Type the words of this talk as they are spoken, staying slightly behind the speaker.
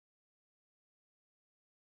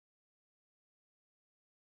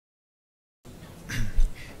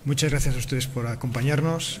Muchas gracias a ustedes por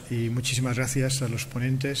acompañarnos y muchísimas gracias a los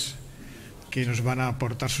ponentes que nos van a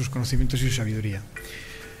aportar sus conocimientos y su sabiduría.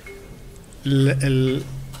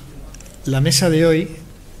 La mesa de hoy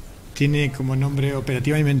tiene como nombre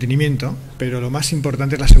Operativa y Mantenimiento, pero lo más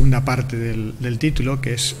importante es la segunda parte del título,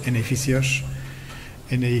 que es en edificios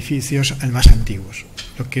más antiguos.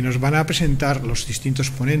 Lo que nos van a presentar los distintos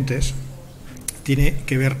ponentes tiene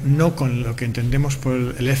que ver no con lo que entendemos por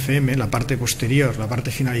el FM, la parte posterior, la parte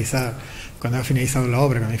finalizada, cuando ha finalizado la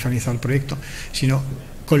obra, cuando ha finalizado el proyecto, sino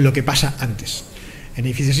con lo que pasa antes. En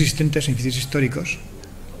edificios existentes, en edificios históricos,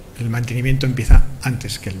 el mantenimiento empieza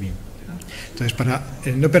antes que el BIM. Entonces, para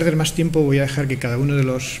no perder más tiempo, voy a dejar que cada uno de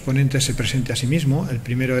los ponentes se presente a sí mismo. El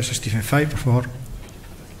primero es Stephen Fay, por favor.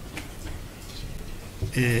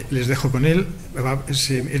 Les dejo con él.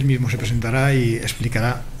 Él mismo se presentará y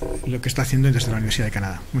explicará lo que está haciendo desde la Universidad de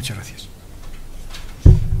Canadá. Muchas gracias.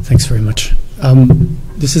 Thanks very much.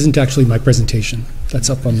 This isn't actually my presentation. That's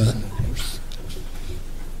up on the...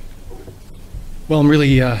 Well, I'm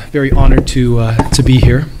really very honored to be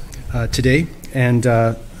here today, and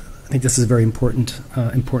I think this is a very important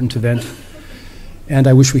event, and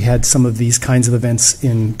I wish we had some of these kinds of events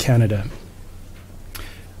in Canada.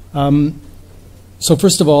 So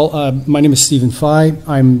first of all, my name is Stephen Fay.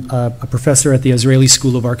 I'm a professor at the Israeli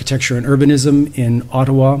School of Architecture and Urbanism in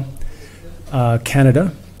Ottawa,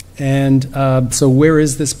 Canada. And so where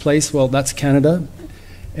is this place? Well, that's Canada.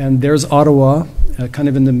 And there's Ottawa, kind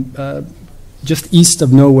of in the just east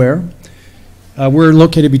of nowhere. We're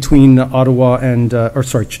located between Ottawa and,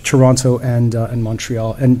 Toronto and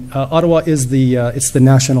Montreal. And Ottawa is it's the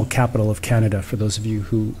national capital of Canada, for those of you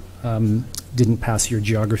who didn't pass your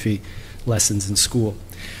geography lessons in school.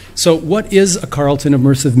 So what is a Carleton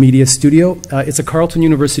Immersive Media Studio? It's a Carleton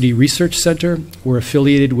University Research Center. We're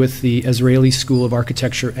affiliated with the Israeli School of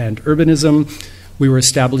Architecture and Urbanism. We were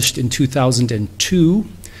established in 2002.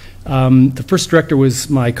 The first director was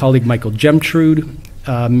my colleague Michael Gemtrude.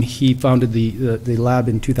 He founded the lab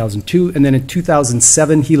in 2002, and then in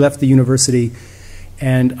 2007 he left the university,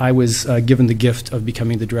 and I was given the gift of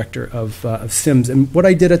becoming the director of SIMS. And what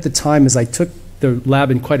I did at the time is I took the lab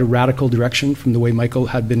in quite a radical direction from the way Michael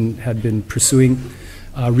had been pursuing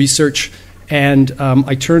research, and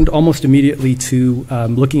I turned almost immediately to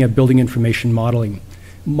looking at building information modeling.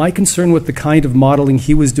 My concern with the kind of modeling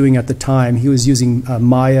he was doing at the time, he was using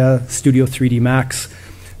Maya, Studio 3D Max,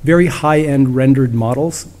 very high-end rendered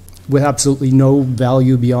models with absolutely no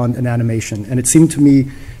value beyond an animation. And it seemed to me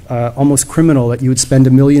almost criminal that you would spend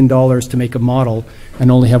 $1 million to make a model and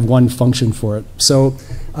only have one function for it. So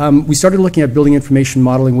we started looking at building information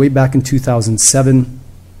modeling way back in 2007.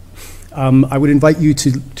 I would invite you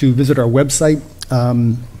to visit our website.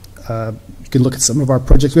 You can look at some of our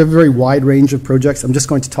projects. We have a very wide range of projects. I'm just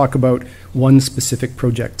going to talk about one specific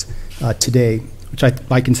project today, which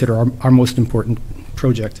I consider our most important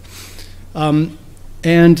project.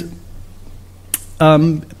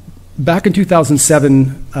 Back in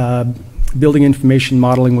 2007, building information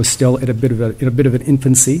modeling was still in a bit of an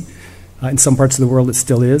infancy. In some parts of the world, it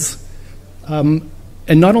still is.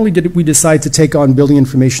 And not only did we decide to take on building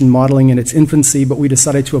information modeling in its infancy, but we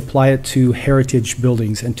decided to apply it to heritage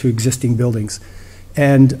buildings and to existing buildings.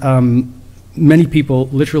 And many people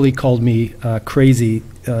literally called me crazy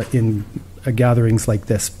in gatherings like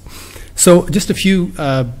this. So just a few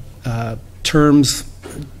terms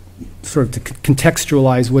sort of to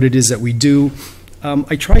contextualize what it is that we do.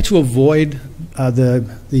 I try to avoid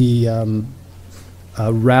the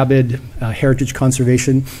rabid heritage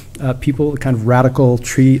conservation people, kind of radical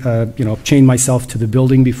chain myself to the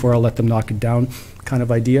building before I'll let them knock it down kind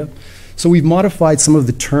of idea. So we've modified some of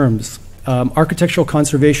the terms. Architectural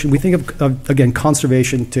conservation, we think of again,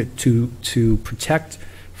 conservation to protect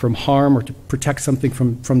from harm or to protect something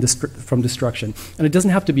from destruction. And it doesn't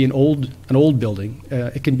have to be an old building.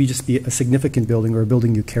 It can just be a significant building or a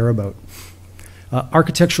building you care about.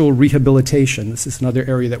 Architectural rehabilitation, this is another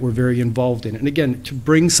area that we're very involved in. And again, to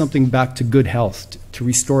bring something back to good health, to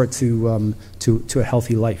restore it to a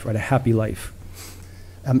healthy life, right, a happy life.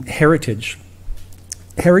 Heritage.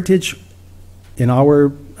 Heritage, in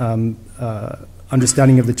our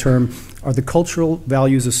understanding of the term, are the cultural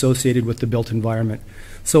values associated with the built environment.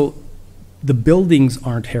 So the buildings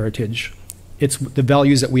aren't heritage. It's the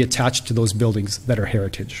values that we attach to those buildings that are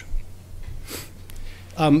heritage.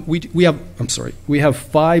 We have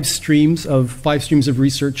five streams of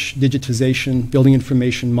research: digitization, building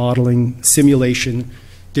information modeling, simulation,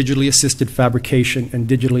 digitally assisted fabrication, and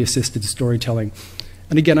digitally assisted storytelling.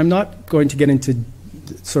 And again, I'm not going to get into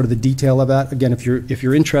sort of the detail of that. Again, if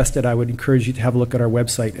you're interested, I would encourage you to have a look at our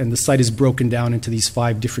website. And the site is broken down into these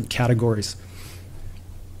 5 different categories.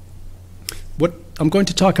 What I'm going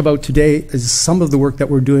to talk about today is some of the work that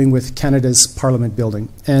we're doing with Canada's Parliament building.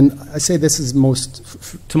 And I say this is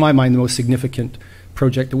to my mind, the most significant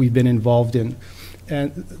project that we've been involved in.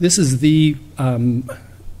 And this is the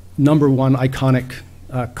number one iconic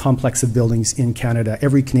complex of buildings in Canada.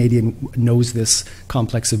 Every Canadian knows this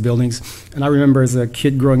complex of buildings. And I remember as a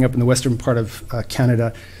kid growing up in the western part of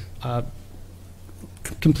Canada,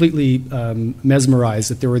 completely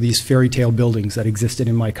mesmerized that there were these fairy tale buildings that existed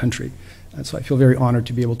in my country. And so I feel very honored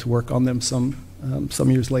to be able to work on them some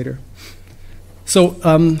years later. So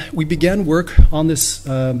we began work on this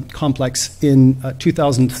complex in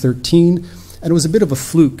 2013, and it was a bit of a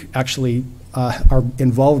fluke, actually, our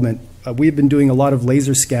involvement. We had been doing a lot of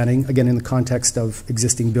laser scanning, again, in the context of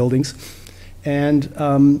existing buildings. And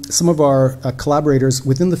some of our collaborators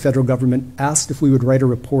within the federal government asked if we would write a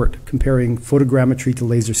report comparing photogrammetry to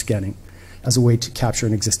laser scanning as a way to capture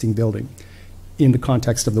an existing building in the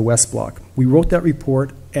context of the West Block. We wrote that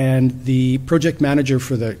report, and the project manager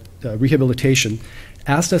for the rehabilitation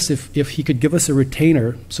asked us if he could give us a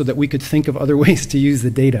retainer so that we could think of other ways to use the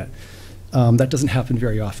data. That doesn't happen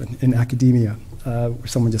very often in academia, where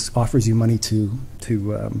someone just offers you money to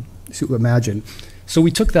imagine. So we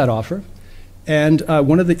took that offer, and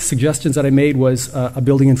one of the suggestions that I made was a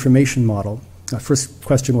building information model. First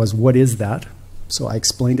question was, what is that? So I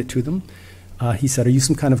explained it to them. He said, are you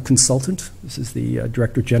some kind of consultant? This is the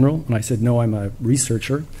Director General. And I said, no, I'm a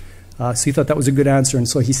researcher. So he thought that was a good answer. And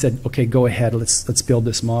so he said, okay, go ahead, let's build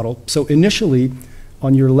this model. So initially,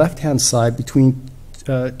 on your left-hand side, between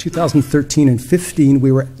 2013 and 15,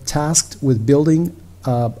 we were tasked with building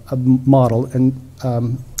a model. And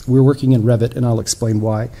we're working in Revit, and I'll explain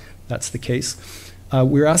why that's the case.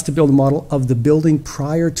 We were asked to build a model of the building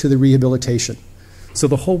prior to the rehabilitation. So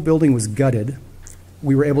the whole building was gutted.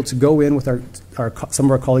 We were able to go in with some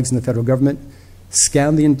of our colleagues in the federal government,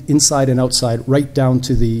 scan the inside and outside right down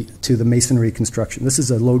to the masonry construction. This is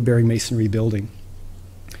a load-bearing masonry building.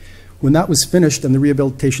 When that was finished and the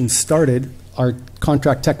rehabilitation started, our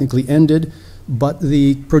contract technically ended, but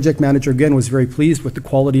the project manager, again, was very pleased with the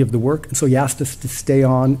quality of the work, and so he asked us to stay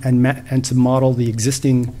on and to model the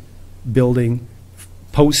existing building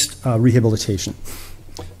post-rehabilitation.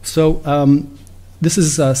 So this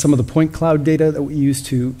is some of the point cloud data that we use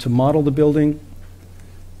to model the building.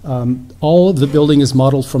 All of the building is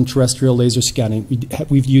modeled from terrestrial laser scanning.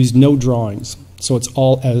 We've used no drawings, so it's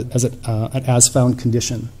all an as-found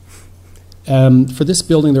condition. For this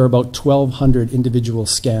building, there are about 1,200 individual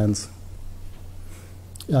scans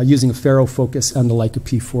using a Faro focus and the Leica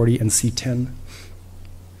P40 and C10.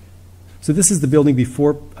 So this is the building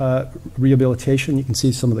before rehabilitation. You can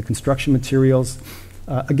see some of the construction materials.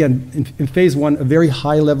 Again, in phase one, a very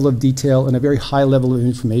high level of detail and a very high level of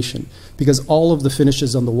information, because all of the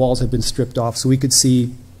finishes on the walls have been stripped off, so we could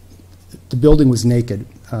see the building was naked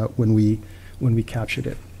when we captured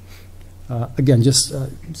it. Again, just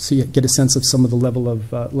so you get a sense of some of the level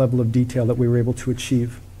of detail that we were able to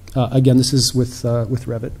achieve. Again, this is with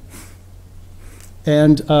Revit.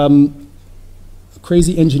 And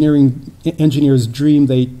crazy engineer's dream,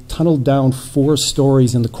 they tunneled down 4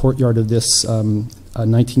 stories in the courtyard of this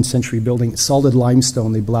 19th century building. Solid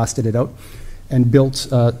limestone, they blasted it out and built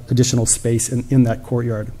additional space in that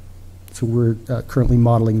courtyard. So we're currently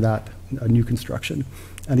modeling that, a new construction.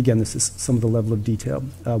 And again, this is some of the level of detail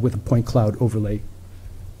with a point cloud overlay.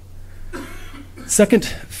 Second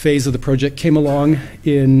phase of the project came along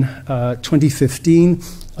in 2015.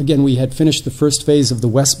 Again, we had finished the first phase of the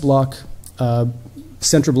West Block.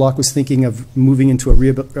 Center Block was thinking of moving into a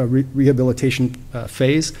rehabilitation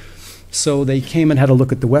phase. So they came and had a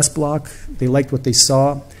look at the West Block. They liked what they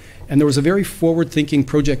saw. And there was a very forward-thinking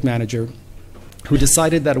project manager who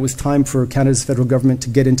decided that it was time for Canada's federal government to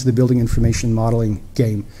get into the building information modeling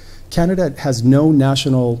game. Canada has no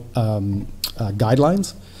national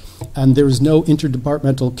guidelines, and there is no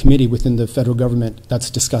interdepartmental committee within the federal government that's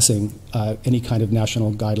discussing any kind of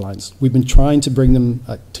national guidelines. We've been trying to bring them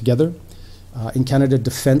together. In Canada,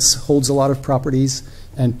 Defence holds a lot of properties,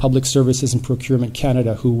 and Public Services and Procurement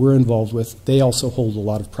Canada, who we're involved with, they also hold a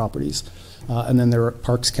lot of properties. And then there are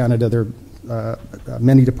Parks Canada, there are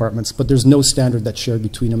many departments, but there's no standard that's shared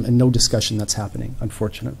between them and no discussion that's happening,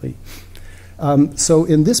 unfortunately. So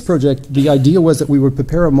in this project, the idea was that we would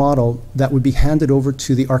prepare a model that would be handed over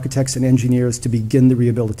to the architects and engineers to begin the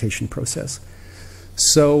rehabilitation process.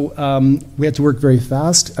 So we had to work very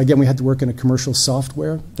fast. Again, we had to work in a commercial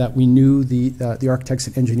software that we knew the architects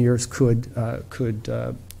and engineers could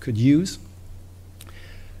use.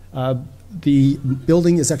 The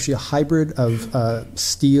building is actually a hybrid of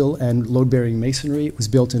steel and load-bearing masonry. It was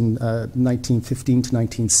built in 1915 to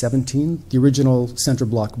 1917. The original center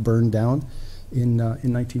block burned down in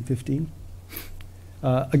 1915.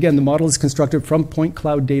 Again, the model is constructed from point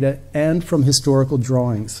cloud data and from historical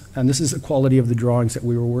drawings. And this is the quality of the drawings that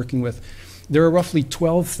we were working with. There are roughly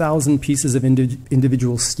 12,000 pieces of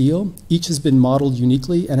individual steel. Each has been modeled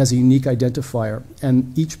uniquely and has a unique identifier.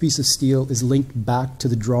 And each piece of steel is linked back to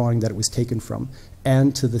the drawing that it was taken from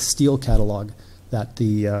and to the steel catalog that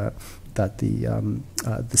the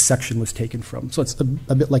section was taken from. So it's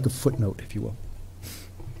a bit like a footnote, if you will.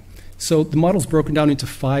 So the model's broken down into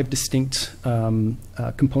 5 distinct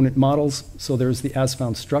component models. So there's the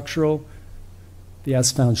as-found structural, the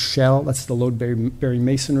as-found shell, that's the load-bearing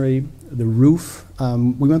masonry, the roof.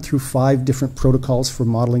 We went through 5 different protocols for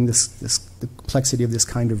modeling the complexity of this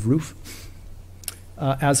kind of roof.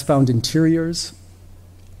 As-found interiors,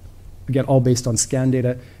 again, all based on scan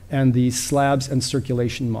data, and the slabs and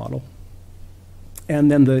circulation model.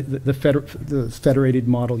 And then the federated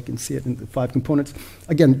model, you can see it in the 5 components.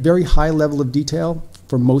 Again, very high level of detail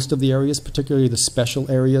for most of the areas, particularly the special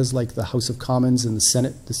areas like the House of Commons and the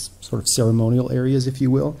Senate, this sort of ceremonial areas, if you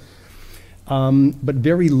will. But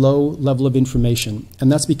very low level of information. And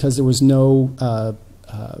that's because there was no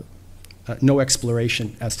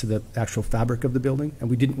exploration as to the actual fabric of the building, and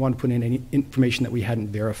we didn't want to put in any information that we hadn't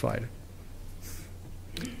verified.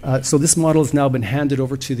 So this model has now been handed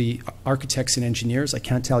over to the architects and engineers. I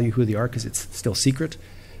can't tell you who they are because it's still secret.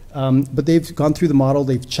 But they've gone through the model,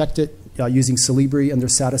 they've checked it using Celebri, and they're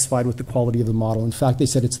satisfied with the quality of the model. In fact, they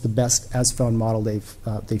said it's the best as-found model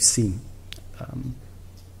they've seen.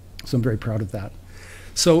 So I'm very proud of that.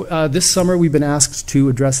 So this summer we've been asked to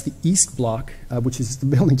address the East Block, which is the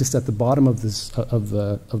building just at the bottom of this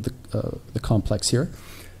the complex here.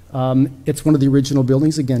 It's one of the original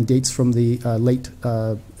buildings, again, dates from the late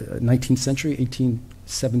 19th century,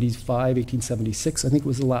 1875, 1876, I think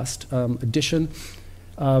was the last addition.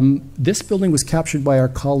 This building was captured by our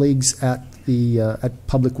colleagues at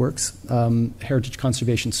Public Works, Heritage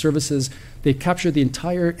Conservation Services. They captured the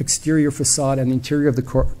entire exterior facade and the interior of the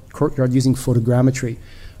courtyard using photogrammetry.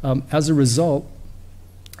 As a result,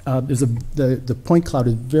 the point cloud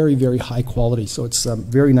is very, very high quality, so it's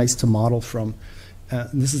very nice to model from.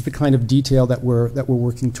 This is the kind of detail that we're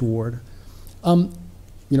working toward. You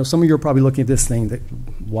know, some of you are probably looking at this thing,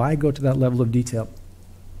 why go to that level of detail?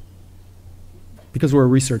 Because we're a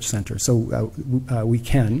research center, so we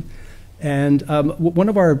can. And one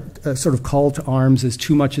of our sort of call to arms is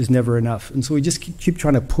too much is never enough. And so we just keep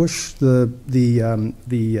trying to push the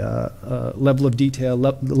level of detail,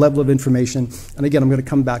 the level of information. And again, I'm going to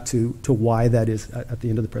come back to why that is at the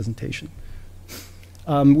end of the presentation.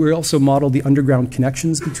 We also modeled the underground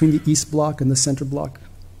connections between the East Block and the Center Block.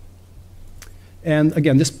 And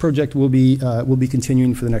again, this project will be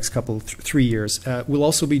continuing for the next couple, 3 years. We'll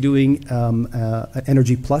also be doing an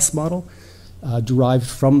Energy Plus model derived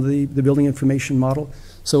from the building information model.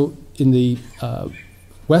 So in the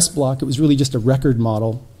West Block, it was really just a record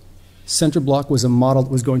model. Center Block was a model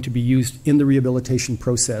that was going to be used in the rehabilitation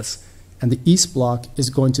process. And the East Block is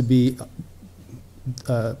going to be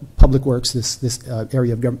Public Works, this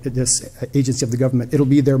area of government, this agency of the government. It'll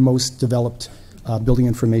be their most developed building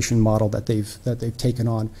information model that they've taken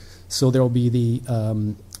on. So there will be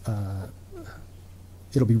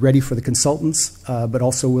it'll be ready for the consultants, but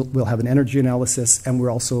also we'll have an energy analysis, and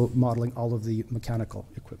we're also modeling all of the mechanical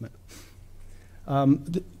equipment.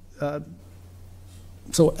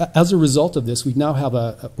 So as a result of this, we now have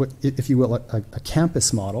if you will, a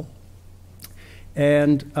campus model,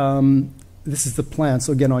 and this is the plan.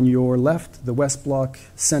 So again, on your left, the West Block,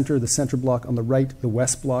 the Center Block. On the right, the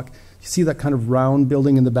West Block. You see that kind of round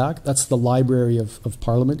building in the back? That's the Library of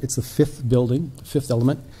Parliament. It's the 5th building, the 5th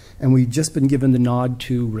element. And we've just been given the nod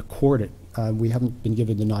to record it. We haven't been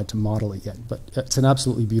given the nod to model it yet, but it's an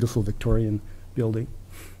absolutely beautiful Victorian building.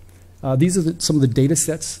 These are some of the data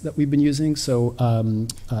sets that we've been using. So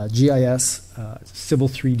GIS, Civil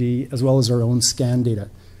 3D, as well as our own scan data.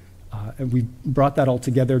 And we brought that all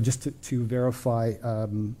together just to verify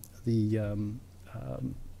the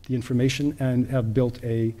information and have built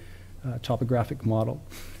a topographic model.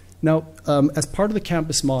 Now, as part of the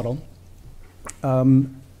campus model,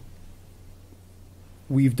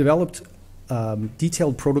 we've developed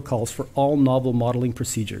detailed protocols for all novel modeling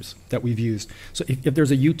procedures that we've used. So if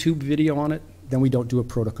there's a YouTube video on it, then we don't do a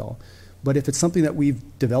protocol. But if it's something that we've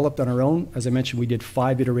developed on our own, as I mentioned, we did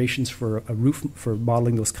 5 iterations for a roof, for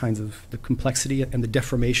modeling those kinds of the complexity and the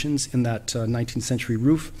deformations in that 19th century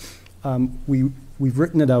roof. We've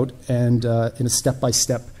written it out and in a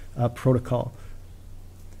step-by-step protocol.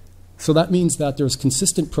 So that means that there's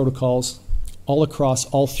consistent protocols all across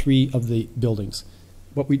all three of the buildings.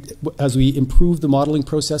 As we improve the modeling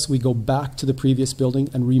process, we go back to the previous building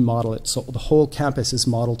and remodel it. So the whole campus is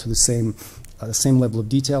modeled to the same level of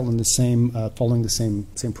detail and following the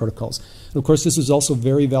same protocols. And of course, this is also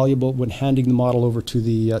very valuable when handing the model over to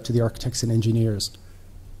the architects and engineers.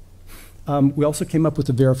 We also came up with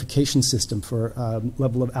a verification system for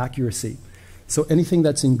level of accuracy. So anything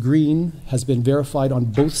that's in green has been verified on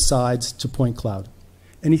both sides to point cloud.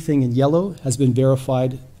 Anything in yellow has been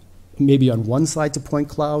verified maybe on one side to point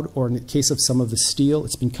cloud, or in the case of some of the steel,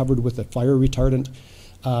 it's been covered with a fire retardant.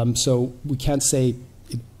 So we can't say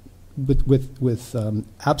with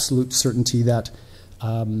absolute certainty that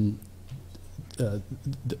the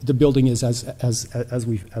building is as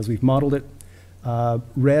we've modeled it.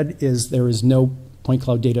 Red is there is no point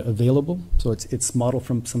cloud data available, so it's modeled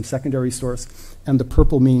from some secondary source. And the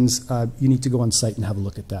purple means you need to go on site and have a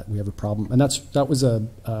look at that. We have a problem, and that was a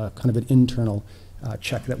kind of an internal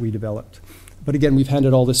check that we developed. But again, we've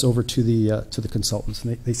handed all this over to the consultants,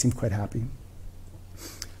 and they seem quite happy.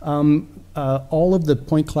 All of the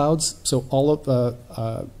point clouds, so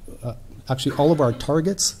actually all of our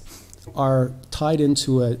targets are tied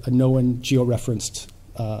into a known georeferenced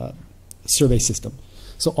survey system.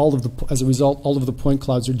 So as a result, all of the point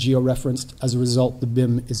clouds are georeferenced. As a result, the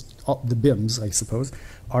BIMs, I suppose,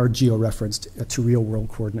 are georeferenced to real world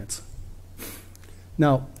coordinates.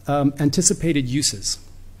 Now, anticipated uses.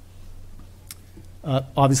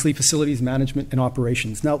 Obviously, facilities management and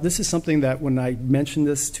operations. Now, this is something that when I mention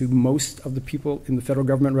this to most of the people in the federal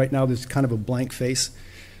government right now, there's kind of a blank face.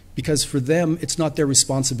 Because for them, it's not their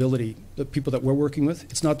responsibility, the people that we're working with,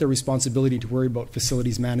 it's not their responsibility to worry about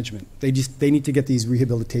facilities management. They need to get these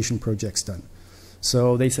rehabilitation projects done.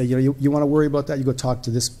 So they say, you want to worry about that, you go talk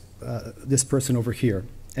to this person over here.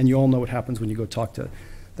 And you all know what happens when you go talk to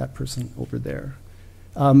that person over there.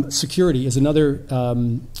 Security is another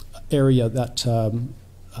area that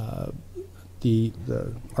the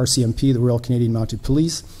RCMP, the Royal Canadian Mounted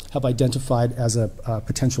Police, have identified as a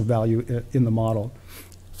potential value in the model.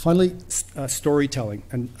 Finally, storytelling.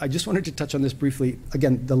 And I just wanted to touch on this briefly.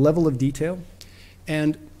 Again, the level of detail.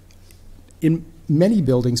 And in many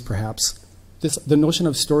buildings, perhaps, the notion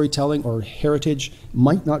of storytelling or heritage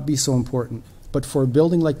might not be so important. But for a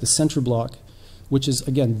building like the Centre Block, which is,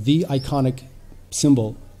 again, the iconic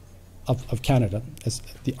symbol of Canada, as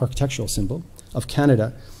the architectural symbol of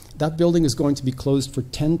Canada, that building is going to be closed for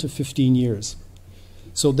 10 to 15 years.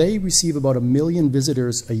 So they receive about 1 million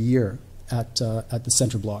visitors a year at the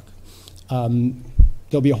Centre Block.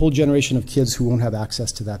 There'll be a whole generation of kids who won't have access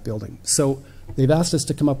to that building. So they've asked us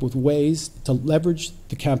to come up with ways to leverage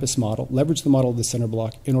the campus model, leverage the model of the Centre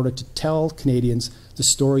Block in order to tell Canadians the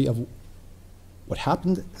story of what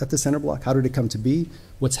happened at the Centre Block, how did it come to be,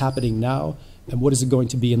 what's happening now, and what is it going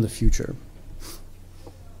to be in the future.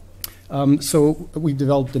 So we've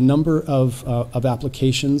developed a number of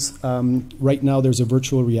applications. Right now there's a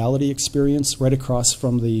virtual reality experience right across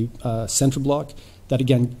from the Centre Block that,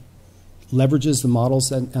 again, leverages the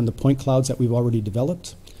models and the point clouds that we've already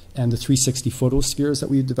developed and the 360 photospheres that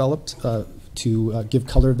we've developed to give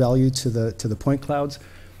color value to the point clouds.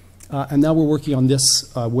 And now we're working on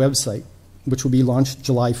this website, which will be launched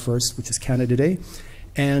July 1st, which is Canada Day.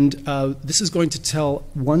 And this is going to tell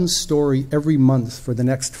one story every month for the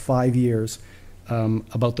next 5 years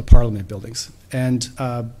about the Parliament buildings. And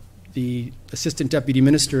the Assistant Deputy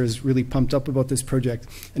Minister is really pumped up about this project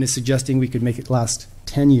and is suggesting we could make it last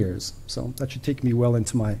 10 years. So that should take me well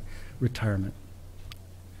into my retirement.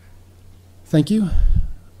 Thank you.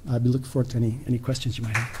 I'll be looking forward to any questions you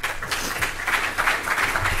might have.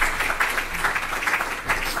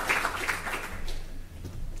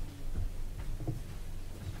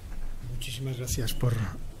 Muchísimas gracias por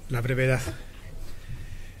la brevedad.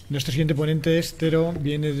 Nuestro siguiente ponente es Tero,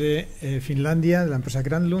 viene de Finlandia, de la empresa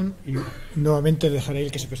Granlund, y nuevamente dejaré a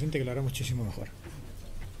él que se presente, que lo hará muchísimo mejor.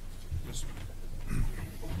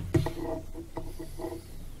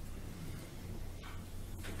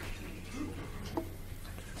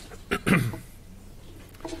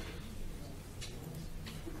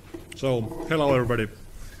 So, hello everybody.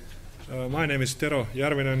 My name is Tero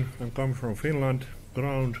Järvinen. I come from Finland.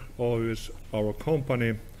 Ground is our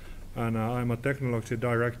company, and I'm a technology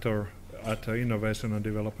director at the Innovation and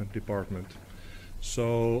Development Department.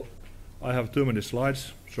 So I have too many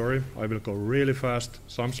slides, sorry, I will go really fast,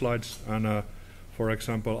 some slides, and for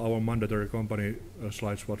example our mandatory company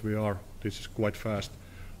slides, what we are, this is quite fast.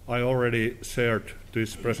 I already shared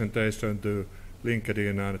this presentation to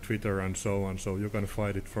LinkedIn and Twitter and so on, so you can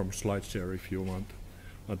find it from SlideShare if you want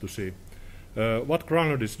to see. What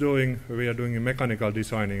Grounded is doing, we are doing mechanical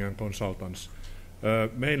designing and consultants.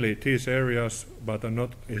 Mainly these areas, but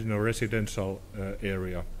not in a residential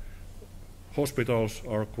area. Hospitals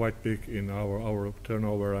are quite big in our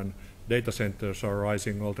turnover, and data centers are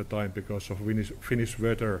rising all the time because of Finnish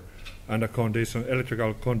weather and the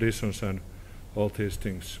electrical conditions and all these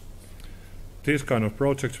things. These kind of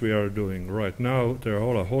projects we are doing right now, there are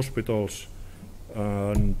all hospitals,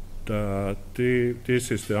 and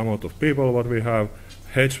this is the amount of people what we have.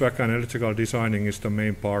 HVAC and electrical designing is the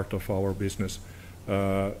main part of our business.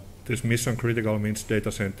 This mission critical means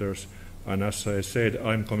data centers, and as I said,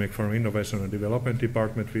 I'm coming from innovation and development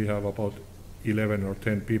department. We have about 11 or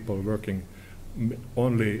 10 people working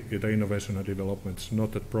only in the innovation and developments,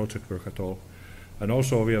 not at project work at all. And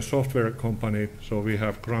also we are a software company, so we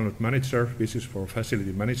have Grounded Manager, which is for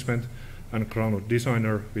facility management, and Grounded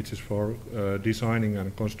Designer, which is for designing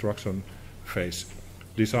and construction phase.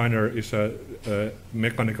 Designer is a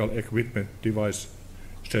mechanical equipment device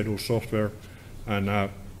schedule software,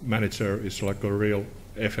 and Manager is like a real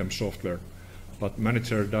FM software. But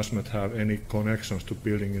Manager does not have any connections to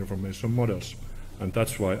building information models. And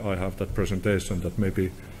that's why I have that presentation, that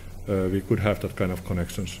maybe we could have that kind of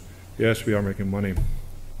connections. Yes, we are making money,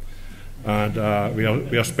 and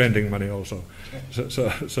we are spending money also.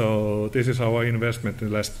 So this is our investment in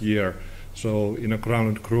the last year. So in a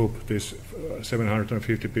Grounded group, this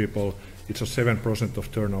 750 people, it's a 7%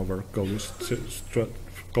 of turnover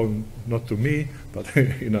going not to me, but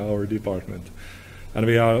in our department. And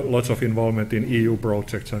we have lots of involvement in EU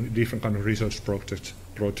projects and different kind of research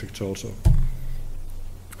projects also.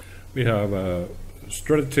 We have a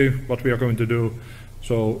strategy, what we are going to do.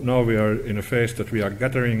 So now we are in a phase that we are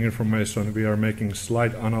gathering information, we are making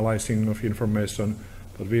slide analyzing of information,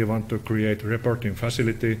 but we want to create reporting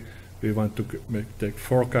facility, we want to take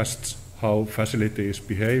forecasts how facility is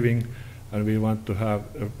behaving, and we want to have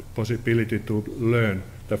a possibility to learn.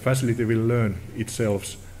 The facility will learn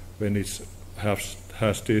itself when it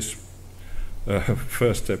has these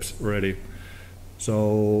first steps ready.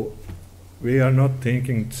 So we are not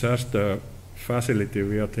thinking just the facility,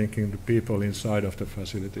 we are thinking the people inside of the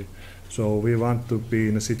facility. So we want to be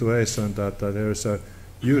in a situation that there is a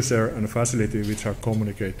user and a facility which are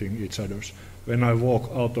communicating each other. When I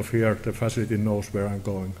walk out of here, the facility knows where I'm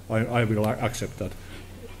going. I will accept that.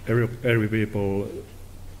 Every people,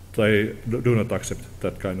 they do not accept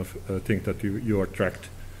that kind of thing that you are tracked.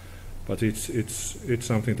 But it's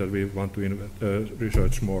something that we want to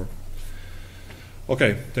research more.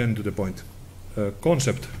 Okay, then to the point.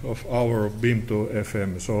 Concept of our BIM to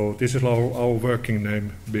FM. So this is our working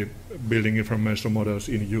name, building information models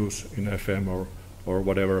in use in FM or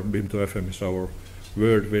whatever. BIM to FM is our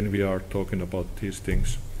word when we are talking about these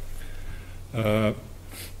things.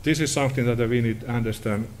 This is something that we need to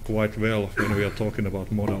understand quite well when we are talking about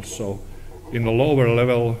models. So in the lower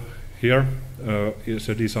level here is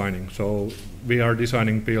a designing. So we are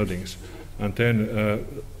designing buildings, and then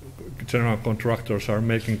general contractors are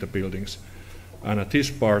making the buildings. And this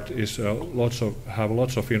part is lots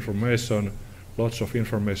of information, lots of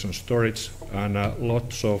information storage, and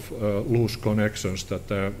lots of loose connections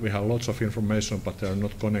that we have lots of information, but they are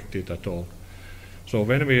not connected at all. So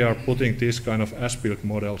when we are putting these kind of as-built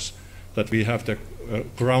models, that we have the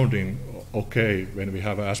grounding okay when we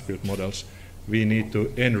have as-built models, we need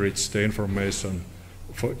to enrich the information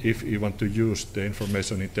for if we want to use the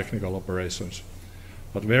information in technical operations.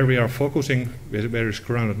 But where we are focusing, where is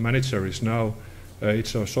Grounded Manager is now,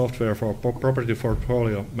 it's a software for property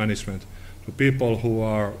portfolio management to people who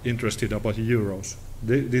are interested about euros.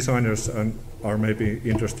 Designers are maybe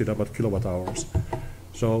interested about kilowatt hours.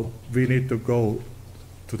 So we need to go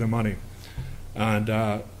to the money.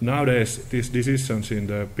 And nowadays, these decisions in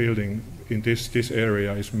the building in this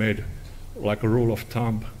area is made like a rule of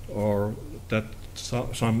thumb, or that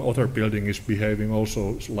some other building is behaving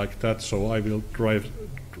also like that. So I will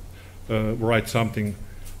write something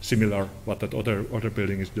similar what that other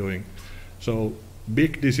building is doing. So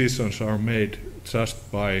big decisions are made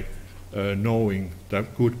just by knowing the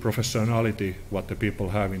good professionality what the people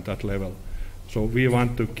have in that level. So we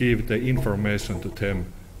want to give the information to them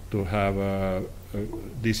to have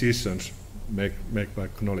decisions make by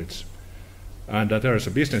knowledge. And that there is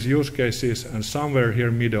a business use cases, and somewhere here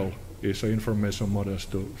middle is information models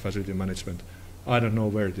to facility management. I don't know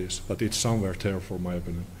where it is, but it's somewhere there for my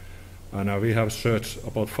opinion. And we have searched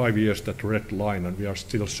about 5 years that red line, and we are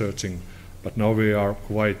still searching. But now we are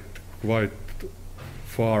quite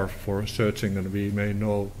far for searching, and we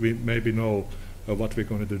maybe know what we're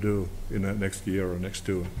going to do in the next year or next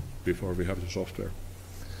two before we have the software.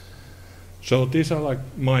 So these are like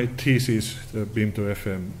my thesis, the BIM to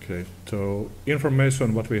FM. Okay. So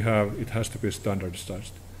information what we have, it has to be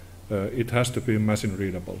standardized. It has to be machine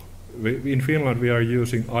readable. In Finland, we are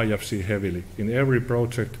using IFC heavily. In every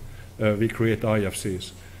project, we create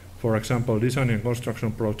IFCs. For example, design and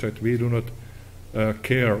construction project, we do not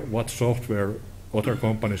care what software other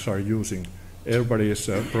companies are using. Everybody is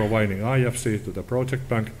providing IFC to the project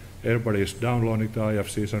bank. Everybody is downloading the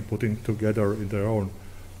IFCs and putting together in their own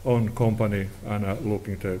company and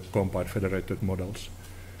looking at the compiled federated models.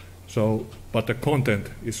 So, but the content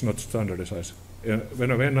is not standardized.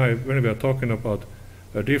 When we are talking about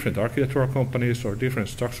different architectural companies or different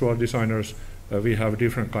structural designers, we have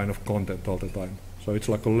different kind of content all the time. So it's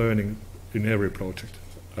like a learning in every project,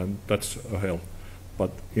 and that's a hell.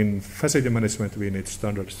 But in facility management, we need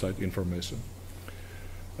standardized information.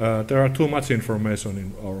 There are too much information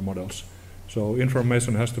in our models, so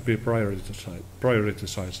information has to be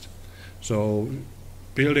prioritized. So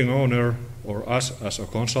building owner or us as a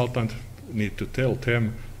consultant need to tell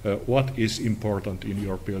them what is important in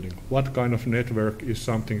your building, what kind of network is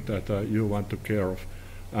something that you want to care of,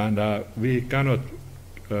 and we cannot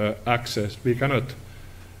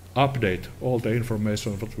update all the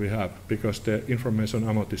information that we have because the information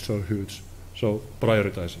amount is so huge. So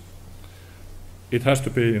prioritize it. It has to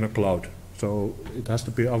be in a cloud, so it has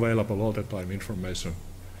to be available all the time. Information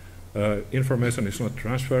is not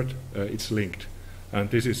transferred; it's linked, and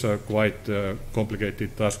this is a quite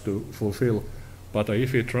complicated task to fulfill. But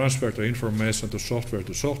if we transfer the information to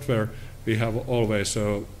software, we have always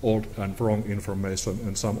old and wrong information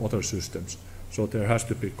and some other systems. So there has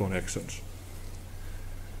to be connections.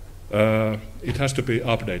 It has to be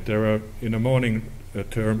updated. There are, in the morning, a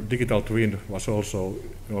term digital twin was also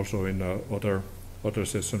in other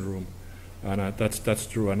session room, and that's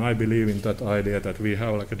true. And I believe in that idea that we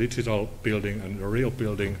have like a digital building and a real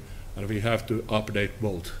building, and we have to update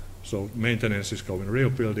both. So maintenance is going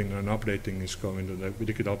real building and updating is going to the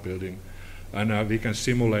digital building. And we can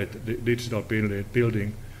simulate the digital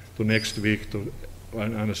building to next week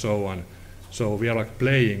and so on. So we are like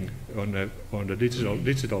playing on the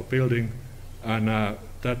digital building, and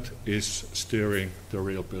that is steering the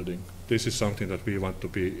real building. This is something that we want to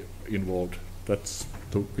be involved.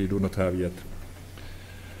 We do not have yet.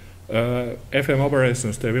 FM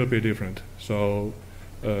operations, they will be different. So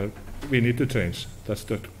we need to change. That's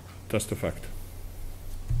the fact.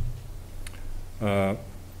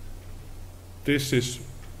 This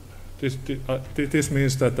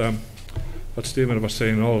means that what Steven was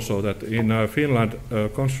saying also, that in Finland,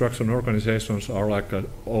 construction organizations are like an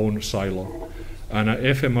own silo, and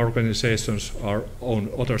FM organizations are own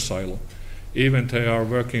other silo. Even they are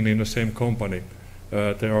working in the same company,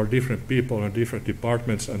 there are different people and different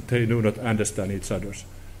departments, and they do not understand each other.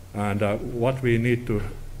 And what we need to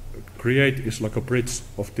create is like a bridge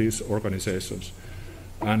of these organizations.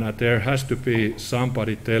 And there has to be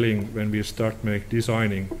somebody telling when we start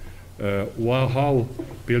designing how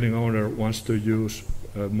building owner wants to use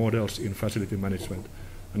models in facility management,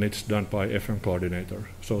 and it's done by FM coordinator.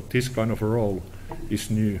 So this kind of role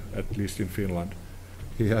is new, at least in Finland.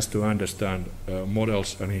 He has to understand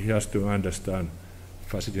models, and he has to understand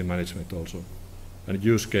facility management also, and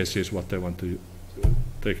use cases what they want to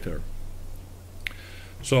take there.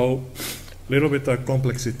 So a little bit of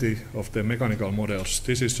complexity of the mechanical models.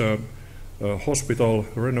 This is a hospital,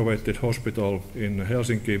 renovated hospital in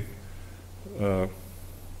Helsinki.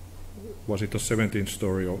 Was it a 17th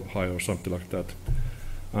story or high or something like that?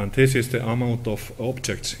 And this is the amount of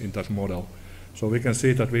objects in that model. So we can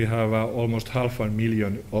see that we have almost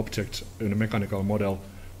 500,000 objects in a mechanical model,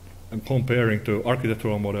 and comparing to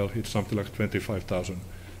architectural model, it's something like 25,000.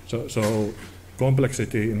 So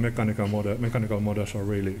complexity in mechanical models are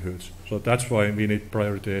really huge. So that's why we need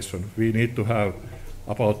prioritization. We need to have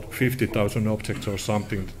about 50,000 objects or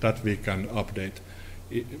something that we can update.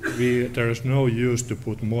 There is no use to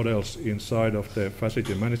put models inside of the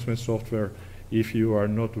facility management software if you are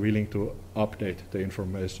not willing to update the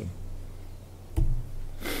information.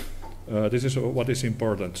 This is what is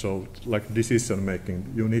important. So like decision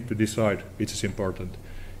making, you need to decide which is important.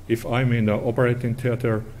 If I'm in the operating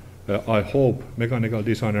theater, I hope mechanical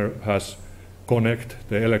designer has connect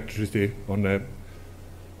the electricity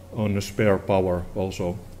on the spare power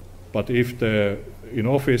also. But if in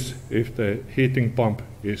office, if the heating pump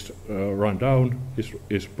is run down,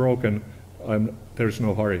 is broken, there is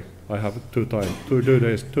no hurry. I have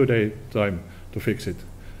 2 day time to fix it.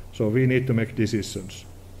 So we need to make decisions.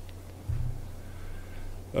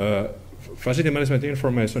 Facility management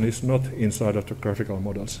information is not inside of the graphical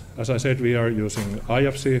models. As I said, we are using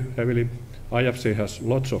IFC heavily. IFC has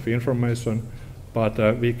lots of information, but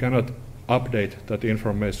we cannot update that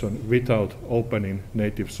information without opening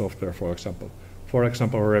native software, for example. For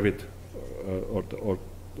example, Revit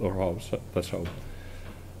or how, that's how.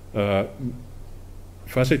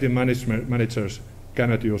 Facility managers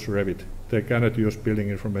cannot use Revit. They cannot use building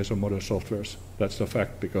information model softwares. That's a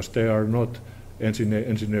fact, because they are not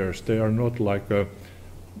engineers. They are not like they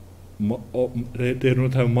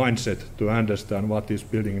don't have mindset to understand what is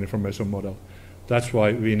building information model. That's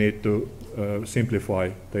why we need to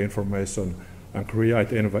simplify the information and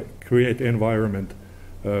create environment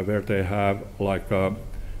where they have like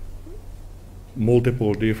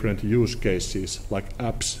multiple different use cases, like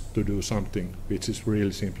apps to do something which is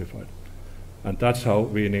really simplified. And that's how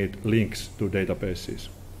we need links to databases.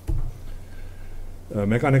 In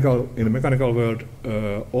the mechanical world,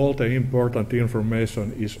 all the important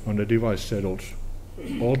information is on the device schedules.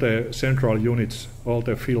 All the central units, all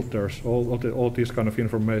the filters, all this kind of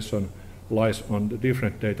information lies on the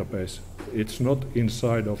different database. It's not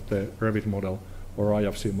inside of the Revit model or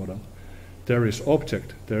IFC model. There is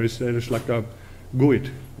object. There is like a GUID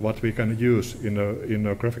what we can use in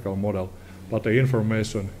a graphical model, but the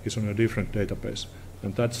information is on a different database,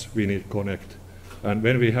 and that's we need connect. And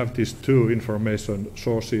when we have these two information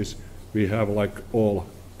sources, we have like all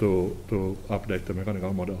to update the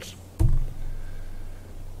mechanical models.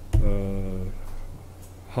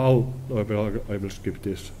 How I will skip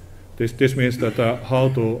this. This means that how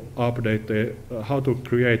to update how to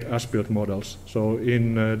create as-built models. So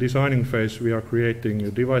in designing phase, we are creating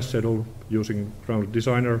a device schedule using Ground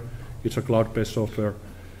Designer. It's a cloud-based software.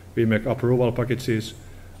 We make approval packages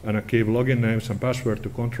and give login names and password to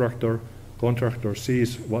contractor. Contractor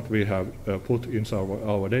sees what we have put into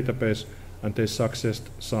our database, and they suggest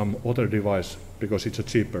some other device because it's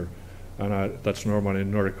cheaper. And that's normal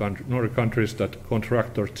in Nordic countries, that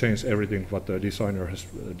contractor change everything what the designer has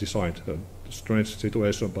designed. Strange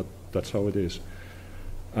situation, but that's how it is.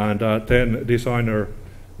 And then designer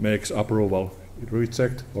makes approval,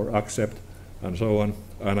 reject or accept, and so on.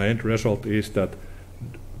 And the end result is that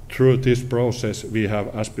through this process we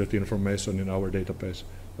have as-built information in our database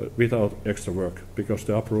without extra work, because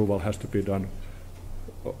the approval has to be done.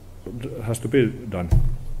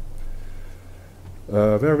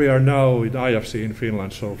 Where we are now with IFC in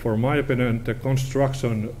Finland, so for my opinion, the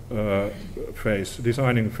construction phase,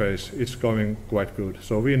 designing phase, is going quite good.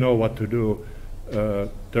 So we know what to do.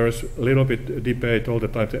 There's a little bit debate all the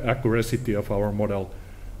time, the accuracy of our model.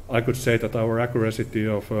 I could say that our accuracy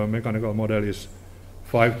of a mechanical model is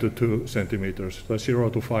 5 to 2 centimeters, so 0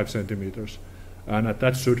 to 5 centimeters. And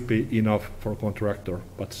that should be enough for contractor,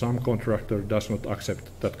 but some contractor does not accept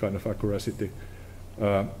that kind of accuracy.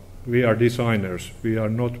 We are designers. We are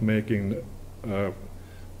not making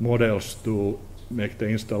models to make the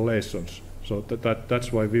installations. So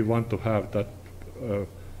that's why we want to have that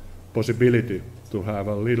possibility to have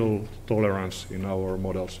a little tolerance in our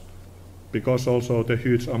models, because also the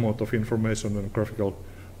huge amount of information and graphical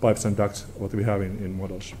pipes and ducts what we have in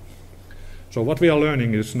models. So what we are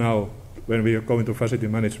learning is now, when we are going to facility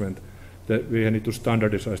management, that we need to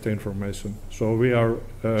standardize the information. So we are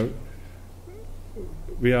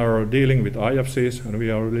dealing with IFCs, and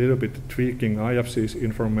we are a little bit tweaking IFCs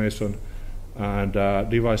information and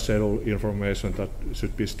device schedule information that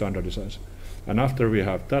should be standardized. And after we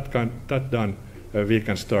have that done, we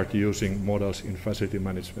can start using models in facility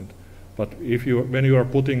management. But when you are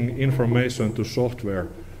putting information to software,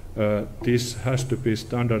 this has to be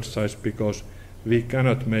standardized, because we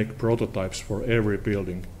cannot make prototypes for every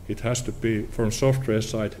building. It has to be, from software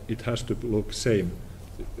side, it has to look same,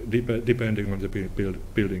 depending on the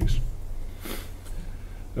buildings.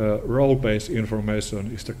 Role-based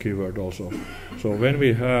information is the keyword also. So when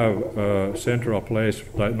we have a central place,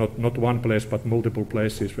 like not one place but multiple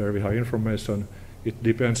places where we have information, it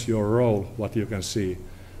depends your role what you can see.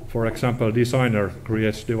 For example, designer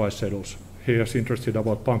creates device schedules. He is interested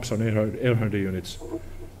about pumps and air handling units.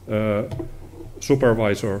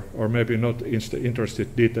 Supervisor, or maybe not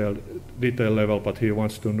interested detail level, but he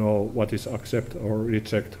wants to know what is accept or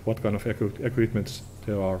reject, what kind of equipments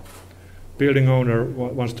there are. Building owner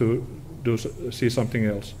wants to see something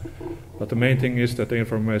else. But the main thing is that the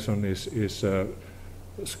information is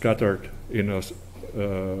scattered in a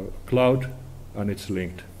cloud, and it's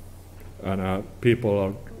linked. And people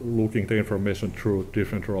are looking the information through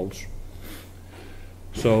different roles.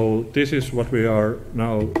 So this is what we are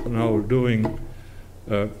now doing.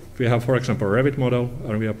 We have, for example, a Revit model,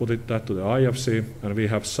 and we have put that to the IFC, and we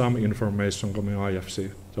have some information coming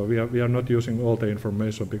IFC. So we are not using all the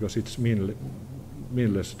information because it's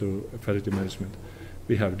meaningless to facility management.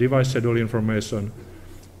 We have device schedule information,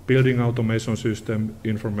 building automation system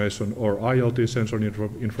information, or IoT sensor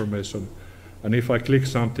information, And if I click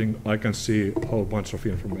something, I can see a whole bunch of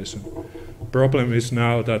information. Problem is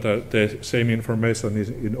now that the same information is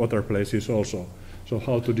in other places also. So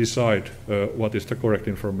how to decide what is the correct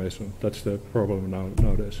information? That's the problem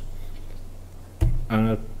nowadays. And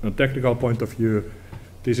at a technical point of view,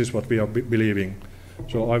 this is what we are believing.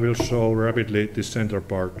 So I will show rapidly this center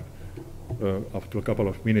part after a couple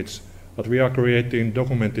of minutes. But we are creating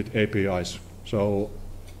documented APIs. So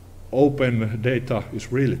open data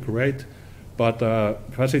is really great, but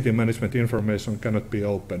facility management information cannot be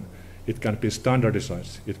open. It can be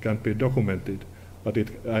standardized, it can be documented, but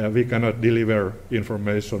we cannot deliver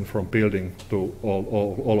information from building to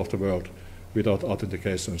all of the world without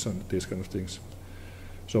authentications and these kind of things.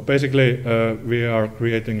 So basically, we are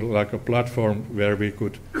creating like a platform where we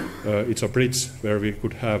could, it's a bridge where we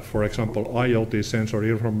could have, for example, IoT sensor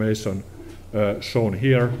information shown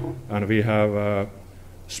here, and we have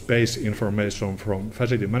space information from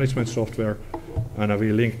facility management software, and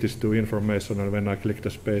we link this to information, and when I click the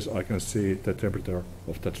space, I can see the temperature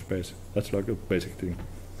of that space. That's like a basic thing.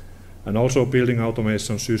 And also building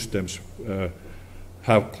automation systems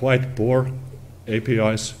have quite poor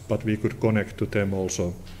APIs, but we could connect to them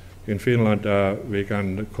also. In Finland, we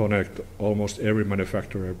can connect almost every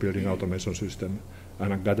manufacturer building automation system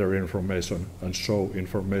and gather information and show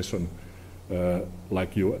information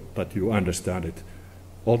that you understand it.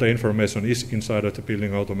 All the information is inside of the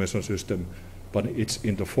building automation system, but it's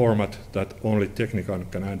in the format that only technician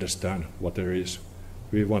can understand what there is.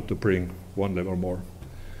 We want to bring one level more.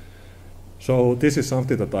 So this is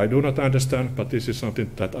something that I do not understand, but this is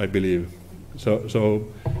something that I believe. So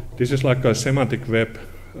this is like a semantic web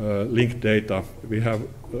linked data. We have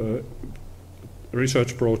a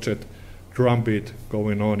research project, Drumbeat,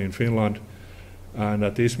 going on in Finland. And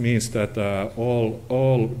this means that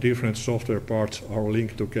all different software parts are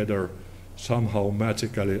linked together somehow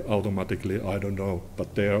magically, automatically, I don't know.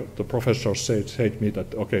 But the professors said me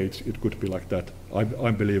that, okay, it could be like that. I'm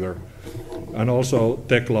a believer. And also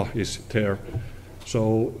Tekla is there.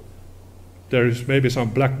 So there is maybe some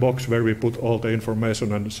black box where we put all the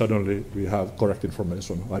information and suddenly we have correct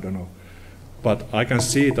information, I don't know. But I can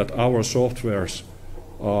see that our softwares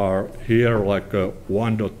are here like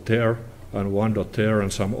 1.there and 1.there,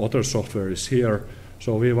 and some other software is here.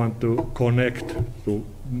 So we want to connect to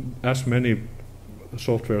as many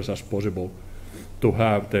softwares as possible to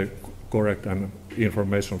have the correct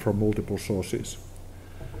information from multiple sources.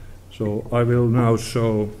 So I will now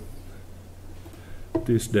show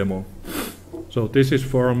this demo. So this is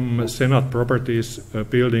from Senat Properties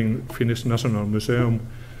building Finnish National Museum,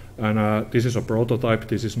 and this is a prototype.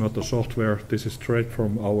 This is not a software. This is straight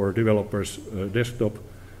from our developer's desktop.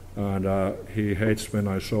 And he hates when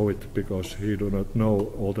I show it because he do not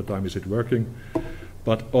know all the time is it working.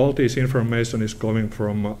 But all this information is coming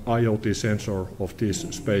from IoT sensor of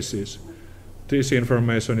these spaces. This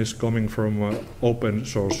information is coming from open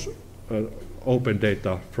source, open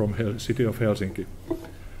data from city of Helsinki.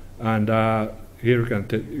 And here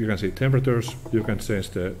you can see temperatures, you can change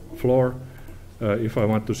the floor. If I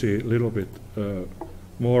want to see a little bit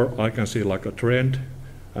more, I can see like a trend.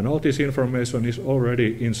 And all this information is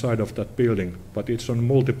already inside of that building, but it's on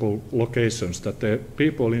multiple locations that the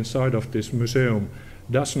people inside of this museum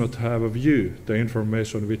does not have a view, the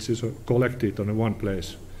information which is collected on one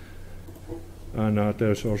place. And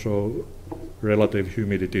there's also relative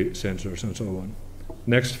humidity sensors and so on.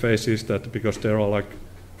 Next phase is that because there are like,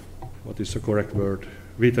 what is the correct word,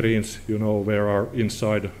 vitrines, you know, where are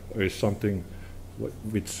inside is something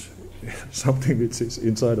which is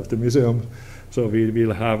inside of the museum. So we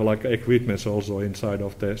will have like equipment also inside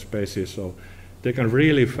of the spaces, so they can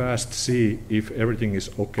really fast see if everything is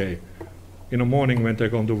okay. In the morning when they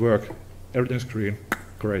come to work, everything's green,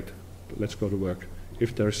 great, let's go to work.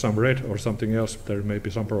 If there is some red or something else, there may be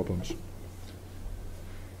some problems.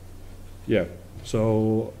 Yeah,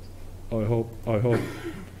 so I hope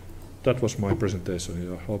that was my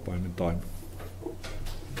presentation. I hope I'm in time.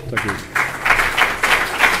 Thank you.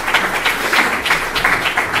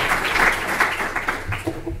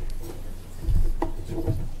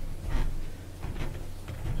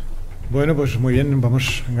 Bueno, pues muy bien,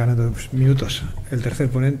 vamos ganando minutos. El tercer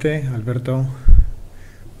ponente, Alberto.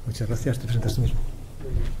 Muchas gracias, te presentas tú mismo.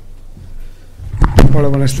 Hola,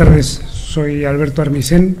 buenas tardes. Soy Alberto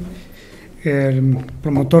Armisen, el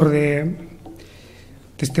promotor de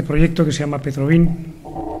este proyecto que se llama Petrovin.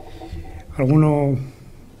 Alguno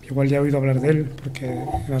igual ya ha oído hablar de él, porque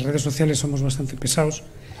en las redes sociales somos bastante pesados.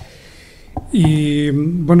 Y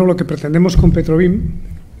bueno, lo que pretendemos con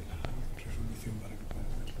Petrovin...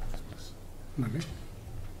 Vale.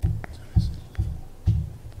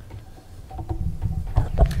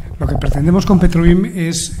 pretendemos con PetroBIM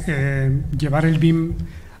es llevar el BIM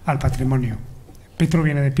al patrimonio. Petro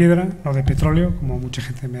viene de piedra, no de petróleo, como mucha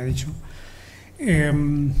gente me ha dicho.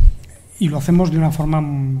 Y lo hacemos de una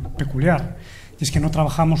forma peculiar. Y es que no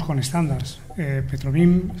trabajamos con estándares.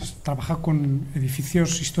 PetroBIM trabaja con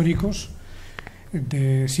edificios históricos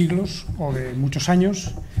de siglos o de muchos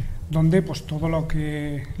años, donde pues todo lo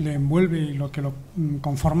que le envuelve y lo que lo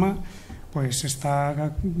conforma pues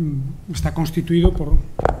está constituido por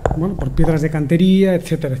piedras de cantería,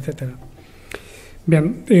 etcétera, etcétera.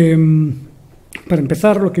 Bien, para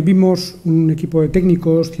empezar, lo que vimos, un equipo de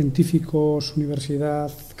técnicos, científicos, universidad,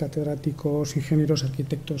 catedráticos, ingenieros,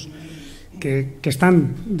 arquitectos que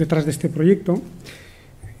están detrás de este proyecto,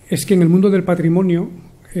 es que en el mundo del patrimonio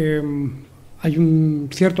hay un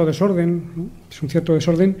cierto desorden, ¿no? Es un cierto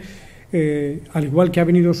desorden, al igual que ha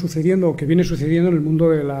venido sucediendo o que viene sucediendo en el mundo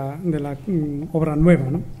de la obra nueva,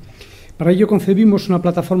 ¿no? Para ello concebimos una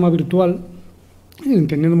plataforma virtual,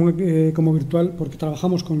 entendiendo como virtual porque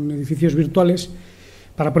trabajamos con edificios virtuales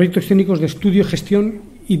para proyectos técnicos de estudio, gestión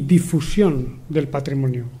y difusión del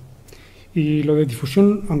patrimonio. Y lo de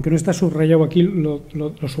difusión, aunque no está subrayado aquí, lo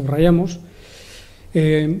subrayamos,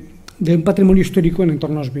 de un patrimonio histórico en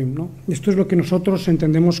entornos BIM, ¿no? Esto es lo que nosotros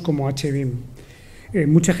entendemos como HBIM.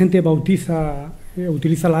 Mucha gente utiliza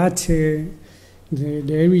la H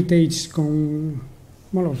de Heritage con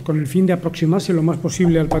el fin de aproximarse lo más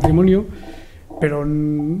posible al patrimonio, pero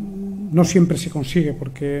no siempre se consigue,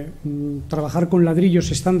 porque trabajar con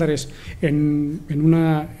ladrillos estándares en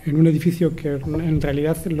un edificio que en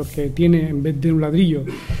realidad lo que tiene en vez de un ladrillo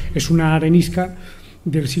es una arenisca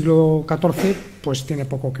del siglo XIV, pues tiene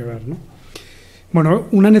poco que ver, ¿no? Bueno,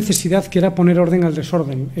 una necesidad que era poner orden al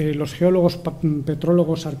desorden. Los geólogos,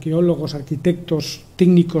 petrólogos, arqueólogos, arquitectos,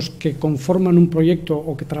 técnicos que conforman un proyecto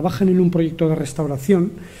o que trabajan en un proyecto de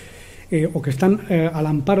restauración o que están al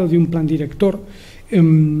amparo de un plan director,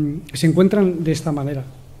 se encuentran de esta manera.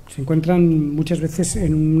 Se encuentran muchas veces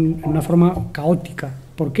en una forma caótica.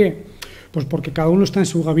 ¿Por qué? Pues porque cada uno está en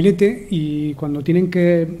su gabinete y cuando tienen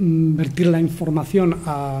que vertir la información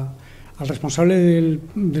al responsable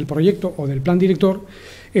del proyecto o del plan director,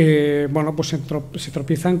 pues se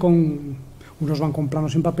tropiezan con... Unos van con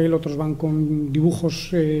planos en papel, otros van con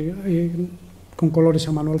dibujos con colores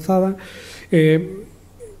a mano alzada.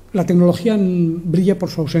 La tecnología brilla por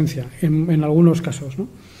su ausencia en algunos casos, ¿no?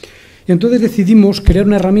 Y entonces decidimos crear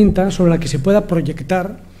una herramienta sobre la que se pueda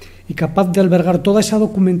proyectar y capaz de albergar toda esa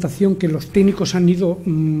documentación que los técnicos han ido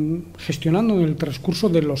gestionando en el transcurso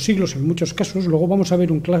de los siglos en muchos casos. Luego vamos a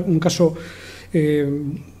ver un caso que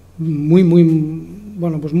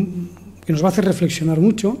nos va a hacer reflexionar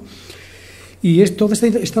mucho. Y toda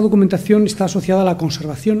esta documentación está asociada a la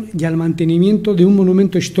conservación y al mantenimiento de un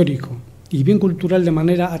monumento histórico y bien cultural de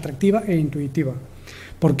manera atractiva e intuitiva.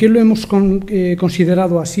 ¿Por qué lo hemos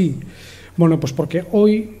considerado así? Bueno, pues porque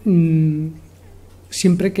hoy...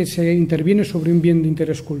 siempre que se interviene sobre un bien de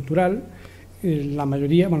interés cultural, la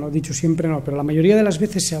mayoría, dicho siempre no, pero la mayoría de las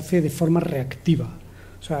veces se hace de forma reactiva.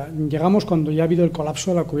 O sea, llegamos cuando ya ha habido el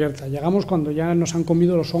colapso de la cubierta, llegamos cuando ya nos han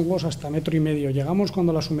comido los hongos hasta 1,5 metros, llegamos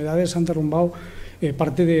cuando las humedades han derrumbado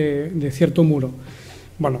parte de cierto muro.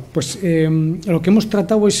 Bueno, pues lo que hemos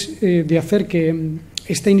tratado es de hacer que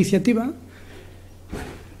esta iniciativa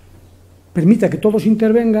permita que todos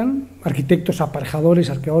intervengan, arquitectos, aparejadores,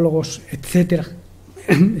 arqueólogos, etcétera,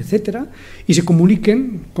 y se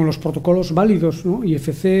comuniquen con los protocolos válidos, ¿no?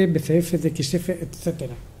 IFC, BCF, DXF,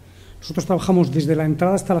 etcétera. Nosotros trabajamos desde la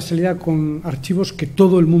entrada hasta la salida con archivos que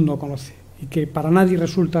todo el mundo conoce y que para nadie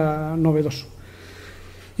resulta novedoso.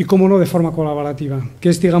 Y cómo no, de forma colaborativa, que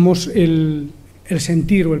es, digamos, el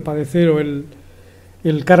sentir o el padecer o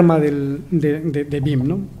el karma de BIM,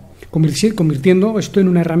 ¿no? Convirtiendo esto en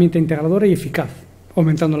una herramienta integradora y eficaz,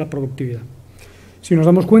 aumentando la productividad. Si nos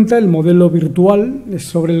damos cuenta, el modelo virtual es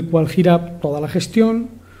sobre el cual gira toda la gestión,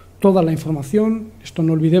 toda la información. Esto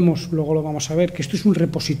no olvidemos, luego lo vamos a ver, que esto es un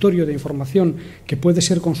repositorio de información que puede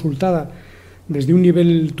ser consultada desde un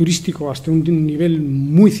nivel turístico hasta un nivel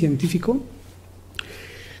muy científico.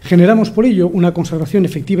 Generamos por ello una conservación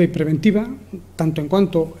efectiva y preventiva, tanto en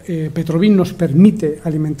cuanto PetroBIM nos permite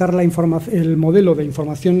alimentar el modelo de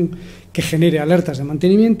información que genere alertas de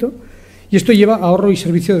mantenimiento. Y esto lleva a ahorro y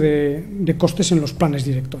servicio de costes en los planes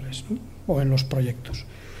directores, ¿no? O en los proyectos.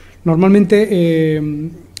 Normalmente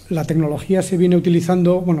la tecnología se viene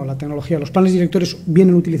utilizando, los planes directores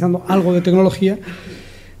vienen utilizando algo de tecnología,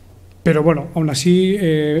 pero bueno, aún así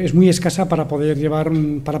es muy escasa para poder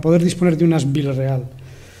disponer de unas BIL real.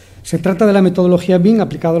 Se trata de la metodología BIM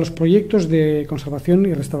aplicada a los proyectos de conservación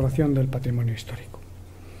y restauración del patrimonio histórico.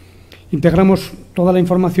 Integramos toda la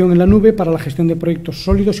información en la nube para la gestión de proyectos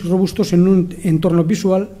sólidos y robustos en un entorno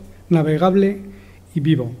visual, navegable y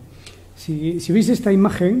vivo. Si veis esta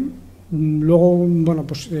imagen, luego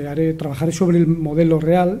trabajaré sobre el modelo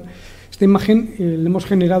real. Esta imagen le hemos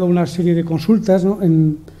generado una serie de consultas, ¿no?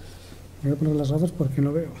 Voy a poner las gafas porque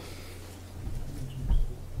no veo.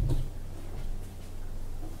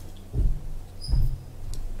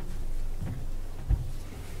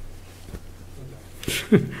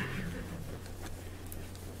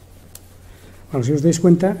 Bueno, si os dais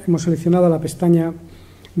cuenta, hemos seleccionado la pestaña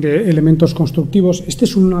de elementos constructivos. Esta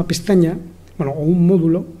es una pestaña, o un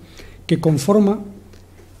módulo, que conforma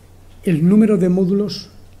el número de módulos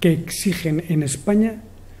que exigen en España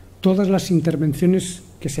todas las intervenciones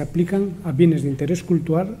que se aplican a bienes de interés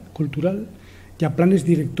cultural y a planes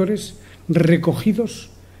directores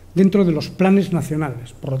recogidos dentro de los planes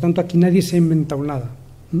nacionales. Por lo tanto, aquí nadie se ha inventado nada.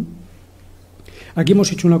 Aquí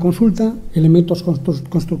hemos hecho una consulta, elementos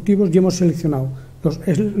constructivos, y hemos seleccionado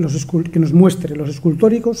que nos muestre los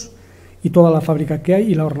escultóricos y toda la fábrica que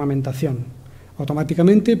hay y la ornamentación.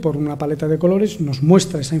 Automáticamente, por una paleta de colores, nos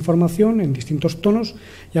muestra esa información en distintos tonos,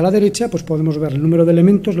 y a la derecha pues podemos ver el número de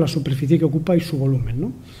elementos, la superficie que ocupa y su volumen,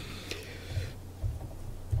 ¿no?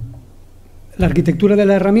 La arquitectura de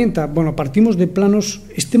la herramienta, partimos de planos.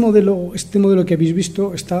 Este modelo que habéis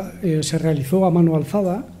visto se realizó a mano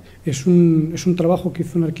alzada. Es un trabajo que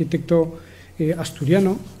hizo un arquitecto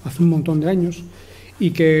asturiano hace un montón de años,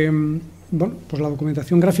 y que, pues la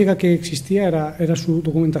documentación gráfica que existía era su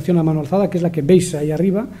documentación a mano alzada, que es la que veis ahí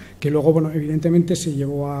arriba, que luego, evidentemente se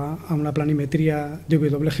llevó a una planimetría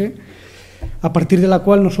DWG, a partir de la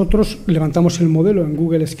cual nosotros levantamos el modelo en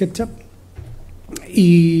Google SketchUp,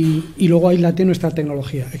 y luego ahí late nuestra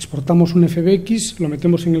tecnología. Exportamos un FBX, lo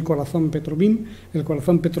metemos en el corazón Petrobin, el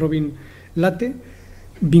corazón Petrobin late,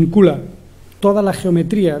 vincula toda la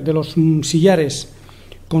geometría de los sillares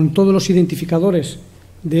con todos los identificadores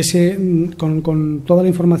con toda la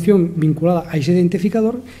información vinculada a ese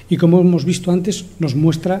identificador, y, como hemos visto antes, nos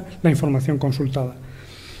muestra la información consultada.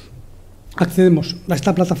 Accedemos a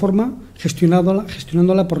esta plataforma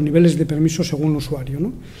gestionándola por niveles de permiso según usuario,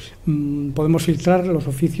 ¿no? Podemos filtrar los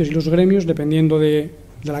oficios y los gremios dependiendo de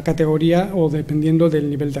la categoría o dependiendo del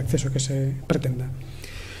nivel de acceso que se pretenda.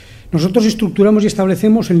 Nosotros estructuramos y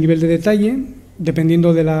establecemos el nivel de detalle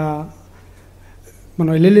dependiendo de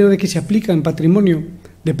el LOD que se aplica en patrimonio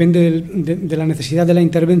depende de la necesidad de la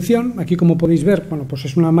intervención. Aquí, como podéis ver, pues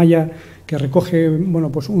es una malla que recoge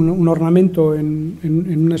un ornamento en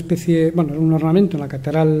una especie, un ornamento en la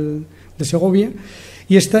Catedral de Segovia,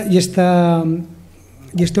 y este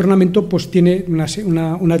ornamento pues tiene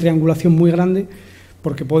una triangulación muy grande,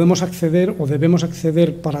 porque podemos acceder o debemos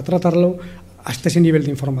acceder para tratarlo hasta ese nivel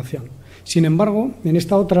de información. Sin embargo, en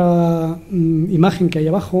esta otra imagen que hay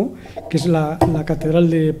abajo, que es la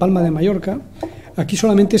Catedral de Palma de Mallorca, aquí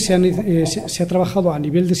solamente se ha trabajado a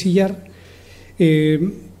nivel de sillar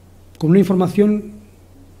con una información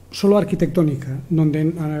solo arquitectónica,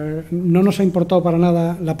 donde no nos ha importado para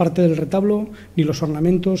nada la parte del retablo, ni los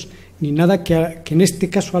ornamentos, ni nada que en este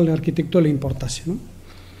caso al arquitecto le importase, ¿no?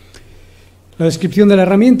 La descripción de la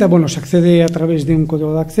herramienta, se accede a través de un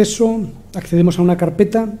código de acceso. Accedemos a una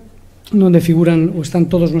carpeta donde figuran o están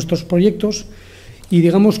todos nuestros proyectos, y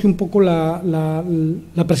digamos que un poco la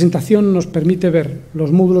presentación nos permite ver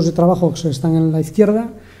los módulos de trabajo que están en la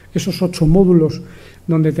izquierda, esos 8 módulos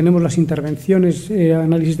donde tenemos las intervenciones,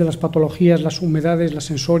 análisis de las patologías, las humedades, la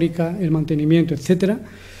sensórica, el mantenimiento, etcétera.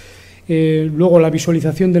 Luego la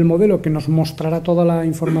visualización del modelo, que nos mostrará toda la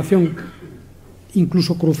información,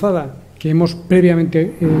 incluso cruzada, que hemos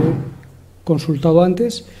previamente consultado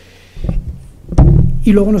antes,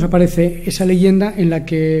 y luego nos aparece esa leyenda en la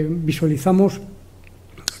que visualizamos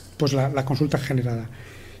pues la consulta generada.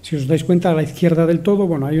 Si os dais cuenta, a la izquierda del todo,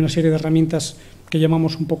 hay una serie de herramientas que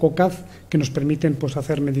llamamos un poco CAD, que nos permiten pues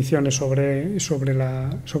hacer mediciones sobre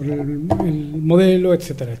el modelo,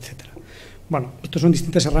 etcétera, etcétera. Estas son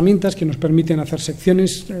distintas herramientas que nos permiten hacer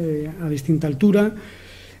secciones a distinta altura,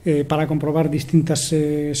 para comprobar distintas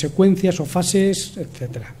secuencias o fases,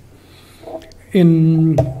 etcétera.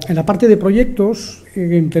 En la parte de proyectos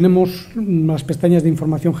tenemos las pestañas de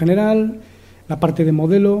información general, la parte de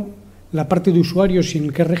modelo, la parte de usuarios y en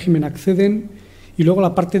qué régimen acceden, y luego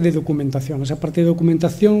la parte de documentación. Esa parte de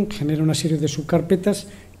documentación genera una serie de subcarpetas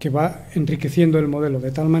que va enriqueciendo el modelo, de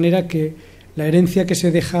tal manera que la herencia que se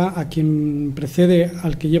deja a quien precede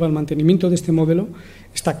al que lleva el mantenimiento de este modelo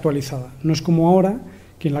está actualizada. No es como ahora,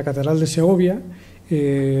 que en la Catedral de Segovia,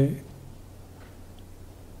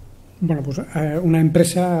 la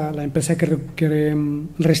empresa que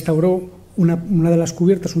restauró una de las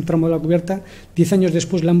cubiertas, un tramo de la cubierta, 10 años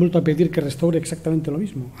después le han vuelto a pedir que restaure exactamente lo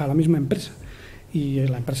mismo, a la misma empresa. Y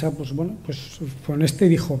la empresa, pues bueno, pues fue honesta y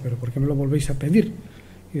dijo, pero ¿por qué me lo volvéis a pedir?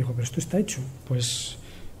 Y dijo, pero esto está hecho. Pues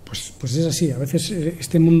es así. A veces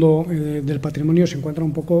este mundo del patrimonio se encuentra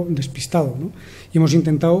un poco despistado, ¿no? Y hemos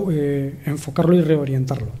intentado enfocarlo y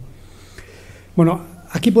reorientarlo. Bueno,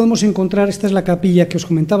 aquí podemos encontrar, esta es la capilla que os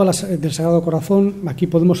comentaba, del Sagrado Corazón. Aquí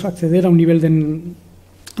podemos acceder a un nivel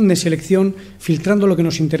de selección filtrando lo que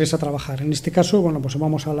nos interesa trabajar. En este caso, bueno, pues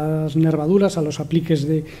vamos a las nervaduras, a los apliques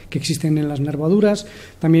que existen en las nervaduras.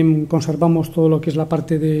 También conservamos todo lo que es la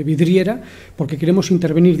parte de vidriera, porque queremos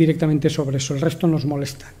intervenir directamente sobre eso. El resto nos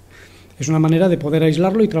molesta. Es una manera de poder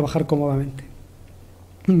aislarlo y trabajar cómodamente.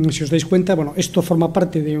 Si os dais cuenta, bueno, esto forma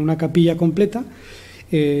parte de una capilla completa,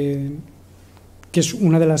 que es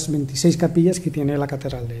una de las 26 capillas que tiene la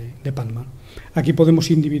Catedral de Palma. Aquí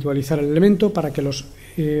podemos individualizar el elemento para que los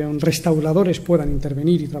restauradores puedan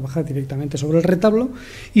intervenir y trabajar directamente sobre el retablo,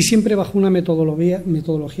 y siempre bajo una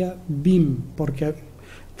metodología BIM, porque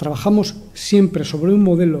trabajamos siempre sobre un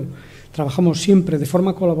modelo, trabajamos siempre de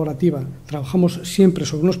forma colaborativa, trabajamos siempre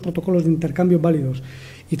sobre unos protocolos de intercambio válidos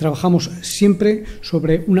y trabajamos siempre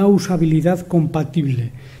sobre una usabilidad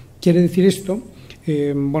compatible. Quiere decir esto,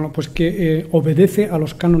 bueno, pues que obedece a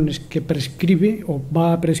los cánones que prescribe o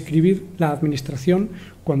va a prescribir la administración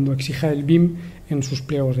cuando exija el BIM en sus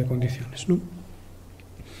pliegos de condiciones, ¿no?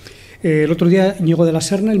 El otro día Íñigo de la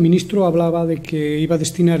Serna, el ministro, hablaba de que iba a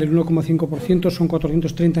destinar el 1,5%, son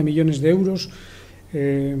 430 millones de euros.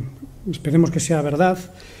 Esperemos que sea verdad,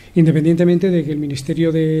 independientemente de que el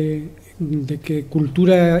Ministerio de que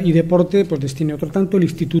Cultura y Deporte pues destine otro tanto, el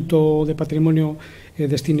Instituto de Patrimonio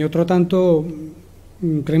destine otro tanto.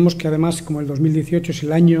 Creemos que además, como el 2018 es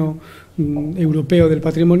el año europeo del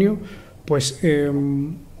patrimonio, pues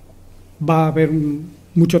va a haber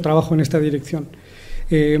mucho trabajo en esta dirección.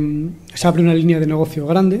 Se abre una línea de negocio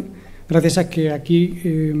grande, gracias a que aquí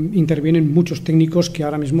intervienen muchos técnicos que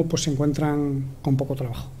ahora mismo pues, se encuentran con poco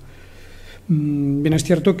trabajo. Bien, es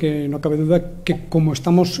cierto que no cabe duda que como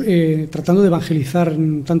estamos tratando de evangelizar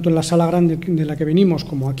tanto en la sala grande de la que venimos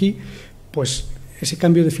como aquí, pues ese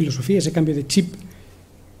cambio de filosofía, ese cambio de chip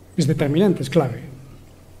es determinante, es clave.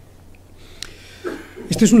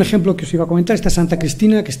 Este es un ejemplo que os iba a comentar. Esta es Santa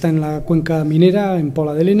Cristina, que está en la cuenca minera, en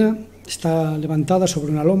Pola de Lena. Está levantada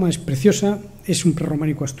sobre una loma, es preciosa, es un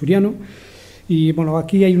prerrománico asturiano. Y bueno,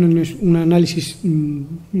 aquí hay un análisis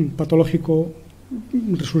patológico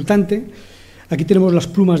resultante. Aquí tenemos las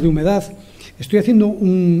plumas de humedad. Estoy haciendo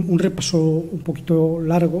un repaso un poquito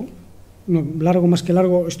largo, no, largo más que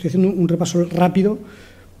largo, estoy haciendo un repaso rápido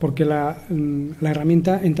porque la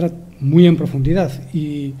herramienta entra muy en profundidad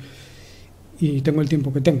y tengo el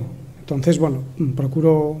tiempo que tengo. Entonces, bueno,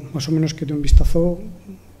 procuro más o menos que de un vistazo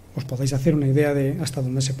os podáis hacer una idea de hasta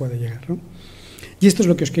dónde se puede llegar, ¿no? Y esto es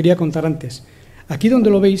lo que os quería contar antes. Aquí donde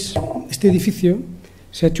lo veis, este edificio,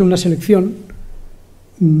 se ha hecho una selección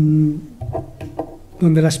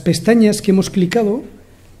donde las pestañas que hemos clicado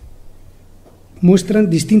muestran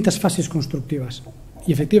distintas fases constructivas.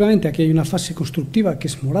 Y efectivamente aquí hay una fase constructiva que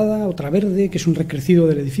es morada, otra verde, que es un recrecido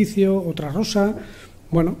del edificio, otra rosa.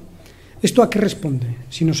 Bueno, ¿esto a qué responde?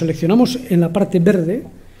 Si nos seleccionamos en la parte verde,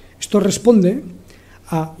 esto responde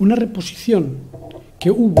a una reposición que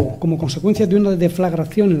hubo como consecuencia de una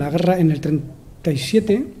deflagración en la guerra en el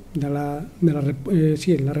 37 en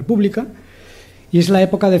la República, y es la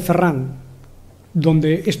época de Ferran,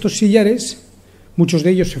 donde estos sillares, muchos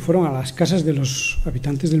de ellos se fueron a las casas de los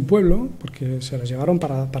habitantes del pueblo, porque se las llevaron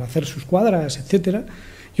para hacer sus cuadras, etcétera,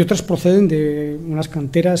 y otras proceden de unas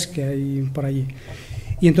canteras que hay por allí.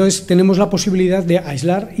 Y entonces tenemos la posibilidad de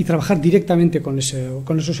aislar y trabajar directamente con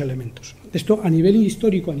esos elementos. Esto a nivel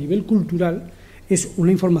histórico, a nivel cultural, es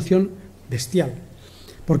una información bestial.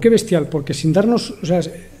 ¿Por qué bestial? Porque sin darnos, o sea,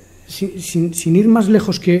 sin ir más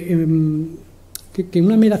lejos que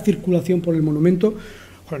una mera circulación por el monumento,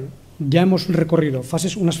 bueno, ya hemos recorrido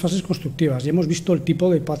unas fases constructivas, ya hemos visto el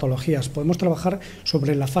tipo de patologías, podemos trabajar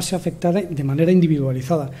sobre la fase afectada de manera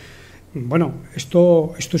individualizada. Bueno,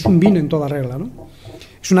 esto es un BIM en toda regla, ¿no?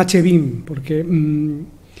 Es un HBIM, porque en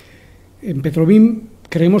Petrobim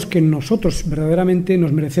creemos que nosotros verdaderamente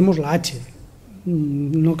nos merecemos la H.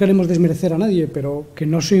 No queremos desmerecer a nadie, pero que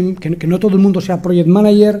no todo el mundo sea Project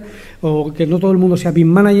Manager o que no todo el mundo sea BIM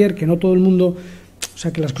Manager, que no todo el mundo... O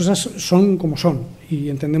sea, que las cosas son como son y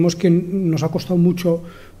entendemos que nos ha costado mucho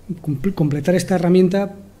completar esta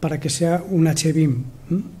herramienta para que sea un HBIM.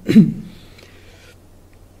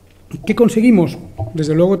 ¿Qué conseguimos?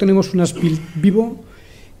 Desde luego tenemos un ASPIL vivo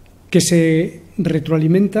que se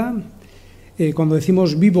retroalimenta cuando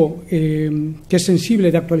decimos vivo, que es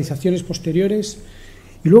sensible de actualizaciones posteriores.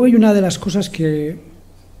 Y luego hay una de las cosas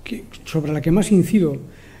sobre la que más incido,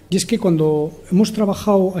 y es que cuando hemos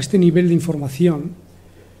trabajado a este nivel de información,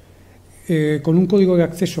 con un código de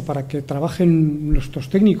acceso para que trabajen nuestros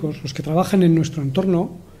técnicos, los que trabajan en nuestro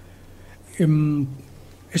entorno,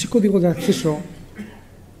 ese código de acceso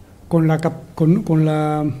con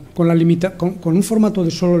un formato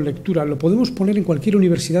de solo lectura lo podemos poner en cualquier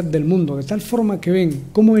universidad del mundo, de tal forma que ven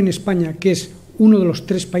cómo en España, que es uno de los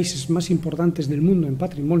 3 países más importantes del mundo en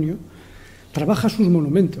patrimonio, trabaja sus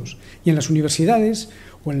monumentos. Y en las universidades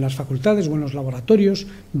o en las facultades o en los laboratorios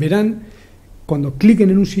verán, cuando cliquen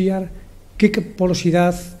en un sillar, qué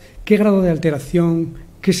porosidad, qué grado de alteración,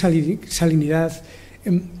 qué salinidad,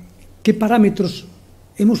 qué parámetros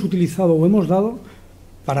hemos utilizado o hemos dado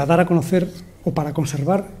para dar a conocer o para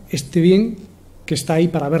conservar este bien que está ahí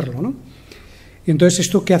para verlo, ¿no? Y entonces,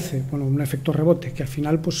 ¿esto qué hace? Bueno, un efecto rebote, que al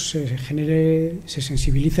final pues se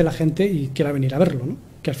sensibilice la gente y quiera venir a verlo, ¿no?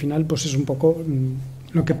 Que al final pues es un poco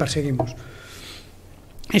lo que perseguimos.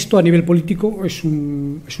 Esto a nivel político es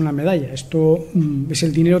una medalla, esto es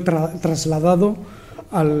el dinero trasladado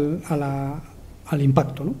al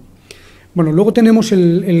impacto, ¿no? Bueno, luego tenemos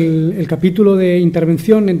el capítulo de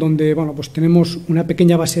intervención, en donde pues tenemos una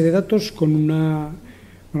pequeña base de datos con la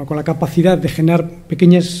capacidad de generar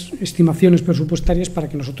pequeñas estimaciones presupuestarias para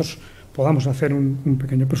que nosotros podamos hacer un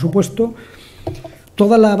pequeño presupuesto.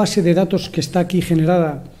 Toda la base de datos que está aquí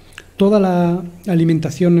generada, toda la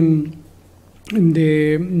alimentación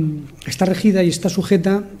está regida y está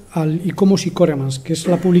sujeta al Ultimas y Coremas, que es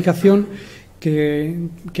la publicación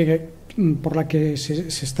por la que se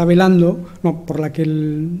está velando, por la que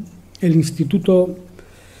el instituto,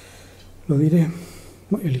 lo diré,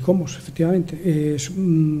 el Ultimas, efectivamente,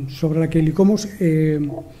 sobre la que el Ultimas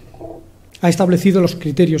ha establecido los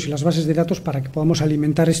criterios y las bases de datos para que podamos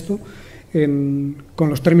alimentar esto con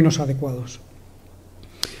los términos adecuados.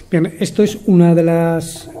 Bien, esto es una de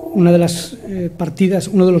las partidas,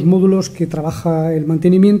 uno de los módulos que trabaja el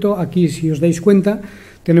mantenimiento. Aquí, si os dais cuenta,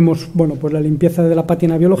 tenemos pues la limpieza de la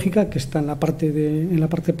pátina biológica, que está en la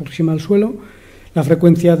parte próxima al suelo. La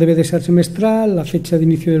frecuencia debe de ser semestral, la fecha de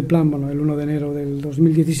inicio del plan, el 1 de enero del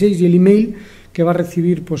 2016, y el email que va a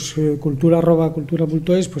recibir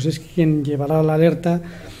cultura@cultura.es, pues es quien llevará la alerta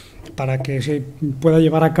para que se pueda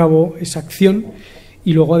llevar a cabo esa acción.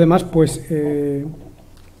 Y luego, además,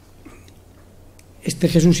 este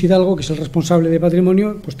Jesús Hidalgo, que es el responsable de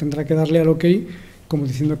patrimonio, pues tendrá que darle al OK, como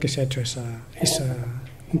diciendo que se ha hecho esa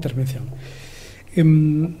intervención.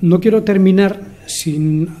 No quiero terminar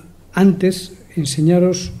sin antes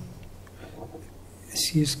enseñaros,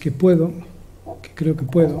 si es que puedo, que creo que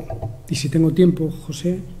puedo, y si tengo tiempo,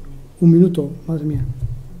 José, un minuto, madre mía.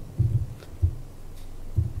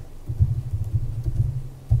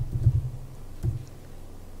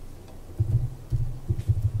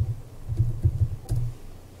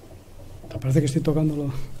 Parece que estoy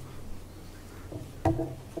tocándolo.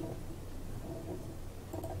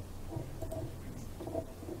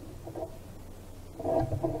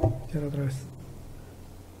 Y ahora otra vez.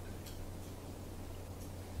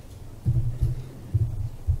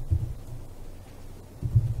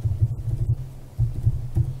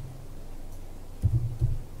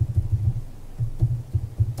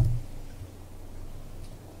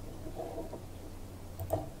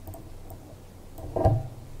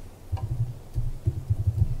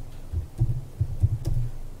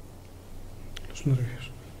 Nervios.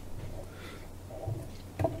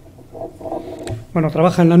 Bueno,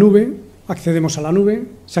 trabaja en la nube, accedemos a la nube,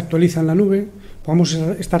 se actualiza en la nube, podemos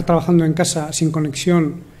estar trabajando en casa sin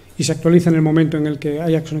conexión y se actualiza en el momento en el que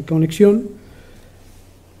haya conexión.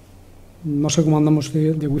 No sé cómo andamos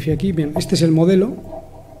de wifi aquí. Bien, este es el modelo.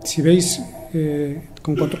 Si veis,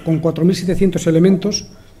 con 4.700 elementos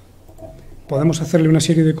podemos hacerle una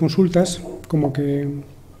serie de consultas, como que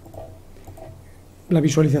la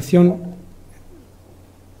visualización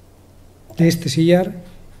de este sillar,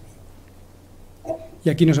 y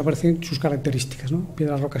aquí nos aparecen sus características, ¿no?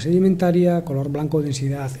 Piedra roca sedimentaria, color blanco,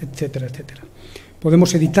 densidad, etcétera, etcétera.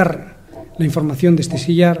 Podemos editar la información de este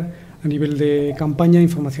sillar a nivel de campaña,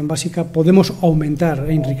 información básica, podemos aumentar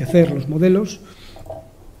e enriquecer los modelos.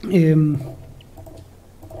 Y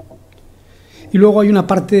luego hay una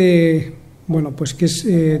parte, pues que es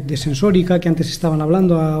de sensórica, que antes estaban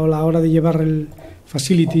hablando a la hora de llevar el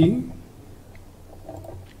facility,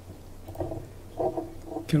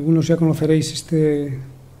 que algunos ya conoceréis este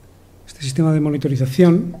sistema de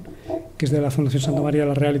monitorización, que es de la Fundación Santa María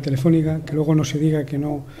la Real y Telefónica, que luego no se diga que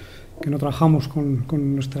no trabajamos con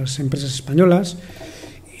nuestras empresas españolas.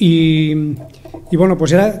 Y bueno,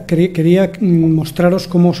 pues quería mostraros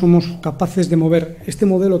cómo somos capaces de mover este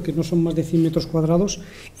modelo, que no son más de 100 metros cuadrados,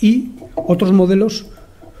 y otros modelos,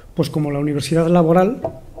 pues como la Universidad Laboral,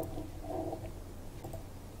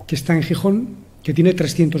 que está en Gijón, que tiene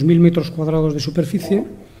 300.000 metros cuadrados de superficie,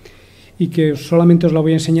 y que solamente os la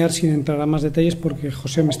voy a enseñar sin entrar a más detalles, porque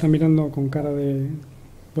José me está mirando con cara de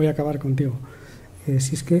voy a acabar contigo.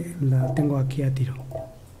 Si es que la tengo aquí a tiro.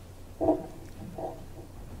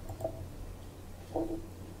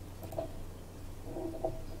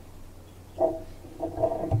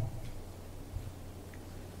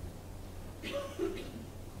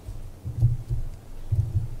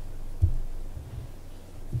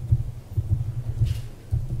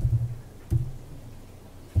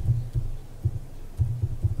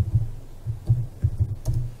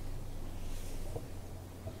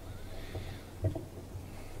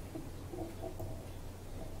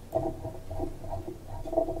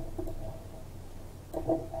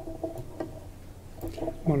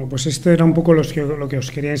 Bueno, pues esto era un poco lo que os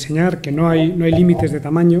quería enseñar, que no hay límites de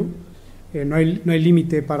tamaño, no hay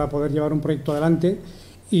límite para poder llevar un proyecto adelante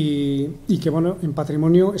y que, bueno, en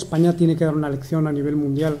patrimonio España tiene que dar una lección a nivel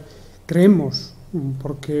mundial. Creemos,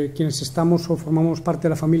 porque quienes estamos o formamos parte de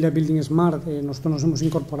la familia Building Smart, nosotros nos hemos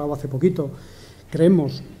incorporado hace poquito,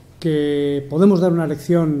 creemos que podemos dar una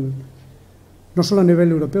lección no solo a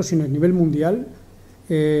nivel europeo, sino a nivel mundial,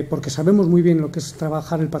 porque sabemos muy bien lo que es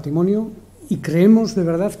trabajar el patrimonio. Y creemos de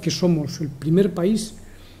verdad que somos el primer país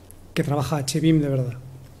que trabaja HBIM de verdad.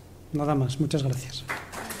 Nada más. Muchas gracias.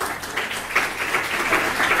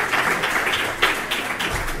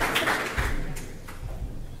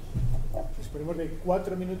 Disponemos de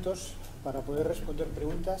 4 minutos para poder responder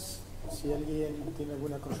preguntas. Si alguien tiene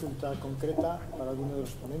alguna consulta concreta para alguno de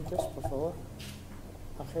los ponentes, por favor.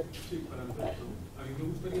 Ángel. Sí, para empezar. A mí me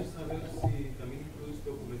gustaría saber si también incluís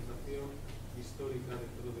documentación histórica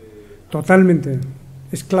dentro de... Totalmente,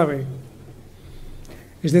 es clave,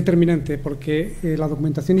 es determinante, porque la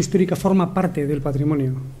documentación histórica forma parte del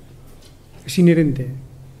patrimonio, es inherente.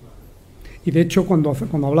 Y de hecho, cuando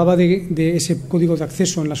hablaba de ese código de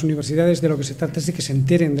acceso en las universidades, de lo que se trata es de que se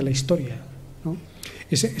enteren de la historia, ¿no?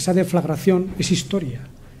 Esa deflagración es historia,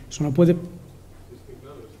 eso no puede...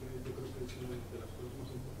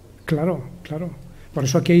 Claro, claro, por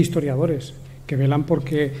eso aquí hay historiadores que velan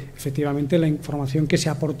porque efectivamente la información que se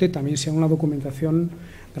aporte también sea una documentación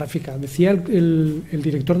gráfica. Decía el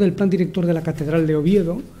director del plan director de la Catedral de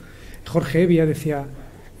Oviedo, Jorge Evia, decía,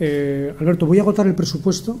 Alberto, voy a agotar el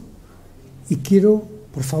presupuesto y quiero,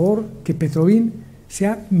 por favor, que Petrobin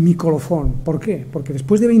sea mi colofón. ¿Por qué? Porque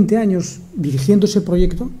después de 20 años dirigiendo ese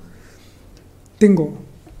proyecto, tengo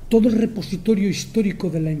todo el repositorio histórico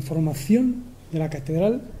de la información de la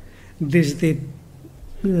Catedral, desde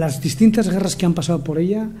las distintas guerras que han pasado por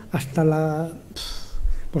ella hasta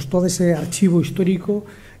pues todo ese archivo histórico,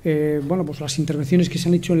 bueno, pues las intervenciones que se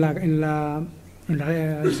han hecho en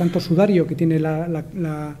el Santo Sudario, que tiene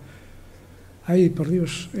ay, por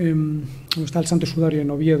Dios, ¿dónde está el Santo Sudario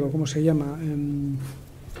en Oviedo? ¿Cómo se llama?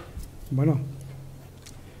 Bueno,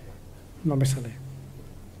 no me sale.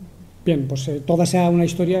 Bien, pues toda sea una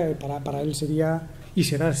historia, para él sería, y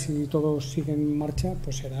será, si todo sigue en marcha,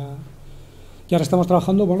 pues será... Y ahora estamos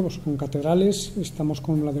trabajando, bueno, pues con catedrales, estamos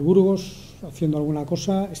con la de Burgos haciendo alguna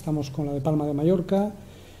cosa, estamos con la de Palma de Mallorca,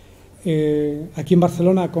 aquí en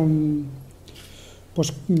Barcelona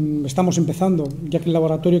pues estamos empezando, ya que el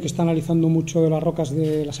laboratorio que está analizando mucho de las rocas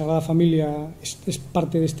de la Sagrada Familia es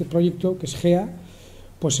parte de este proyecto, que es GEA,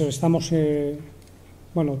 pues estamos,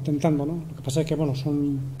 bueno, tentando, ¿no? Lo que pasa es que, bueno,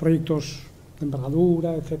 son proyectos de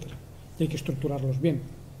envergadura, etcétera, y hay que estructurarlos bien.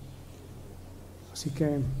 Así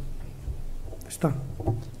que... está.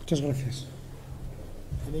 Muchas gracias.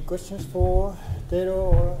 Any questions for Tero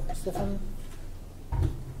or Stefan?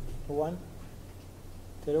 One?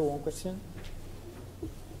 Tero, one question.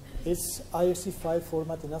 Is IFC 5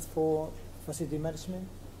 format enough for facility management?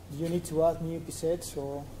 Do you need to add new PSETs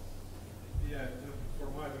or? Yeah, for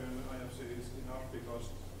my opinion, IFC is enough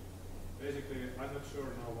because basically I'm not sure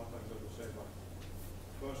now what I'm going to say, but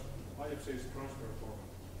first IFC is transfer format.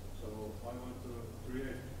 So I want to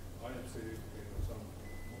create IFC in some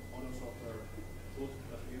other software, put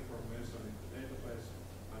that information in the database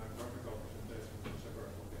and a graphical presentation in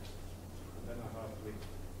separate locations. And then I have link.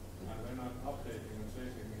 And when I'm updating and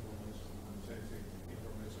changing information, I'm changing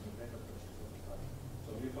information in the database all the time.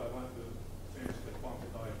 So if I want to change the font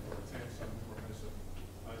type or change some information,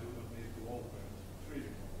 I do not need to open 3D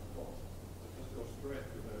at all. I just go straight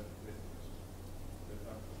to the database. Then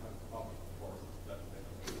I have up for that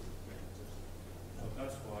database. So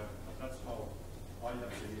that's why, that's how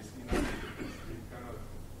IFC is enough. It cannot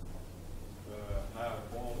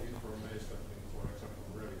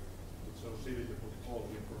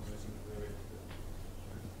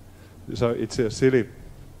So it's a silly.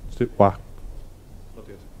 Wow.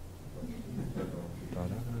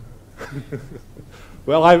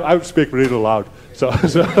 Well, I speak really loud. So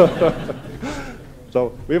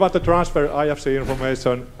we want to transfer IFC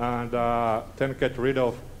information and then get rid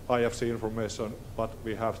of IFC information, but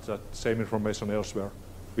we have that same information elsewhere,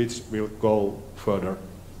 which will go further.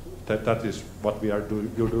 That is what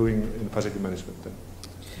you're doing in facility management then.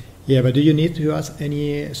 Yeah, but do you need to add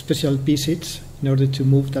any special PSIDs in order to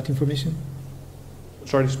move that information?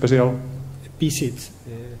 Sorry, special? PSIDs.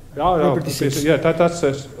 Yeah, that's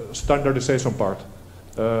a standardization part.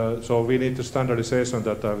 So we need the standardization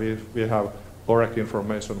that we have correct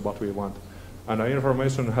information what we want. And the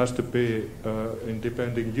information has to be in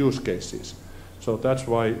depending use cases. So that's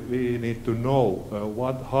why we need to know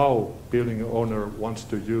how building owner wants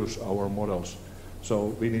to use our models.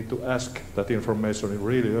 So we need to ask that information in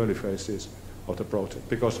really early phases of the project,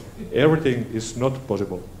 because everything is not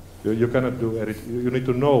possible. You cannot do everything. You need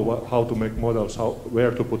to know how to make models,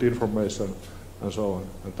 where to put information, and so on.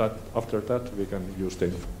 And after that, we can use the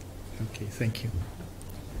info. Okay, thank you.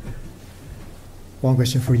 One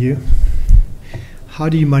question for you. How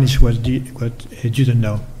do you manage what you don't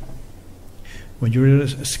know? When you're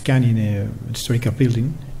scanning a historical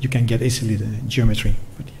building, you can get easily the geometry.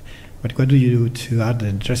 But what do you do to add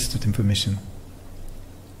the rest of the information?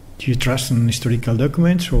 Do you trust in historical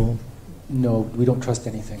documents, or? No, we don't trust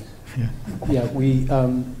anything. Yeah. Yeah, we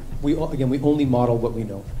only model what we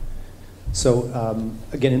know. So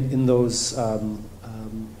again, in those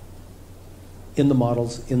in the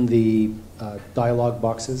models, in the dialog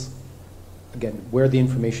boxes, again, where the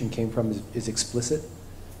information came from is explicit.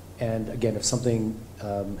 And again, if something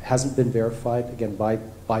hasn't been verified, again, by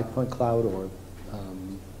point cloud or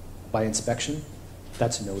by inspection,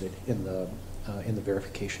 that's noted in the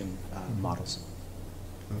verification models.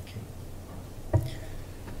 Okay.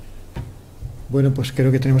 Bueno, pues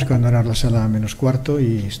creo que tenemos que abandonar la sala a -15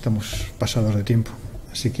 y estamos pasados de tiempo.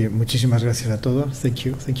 Así que muchísimas gracias a todos. Thank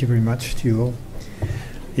you very much to you all.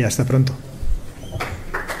 Y hasta pronto.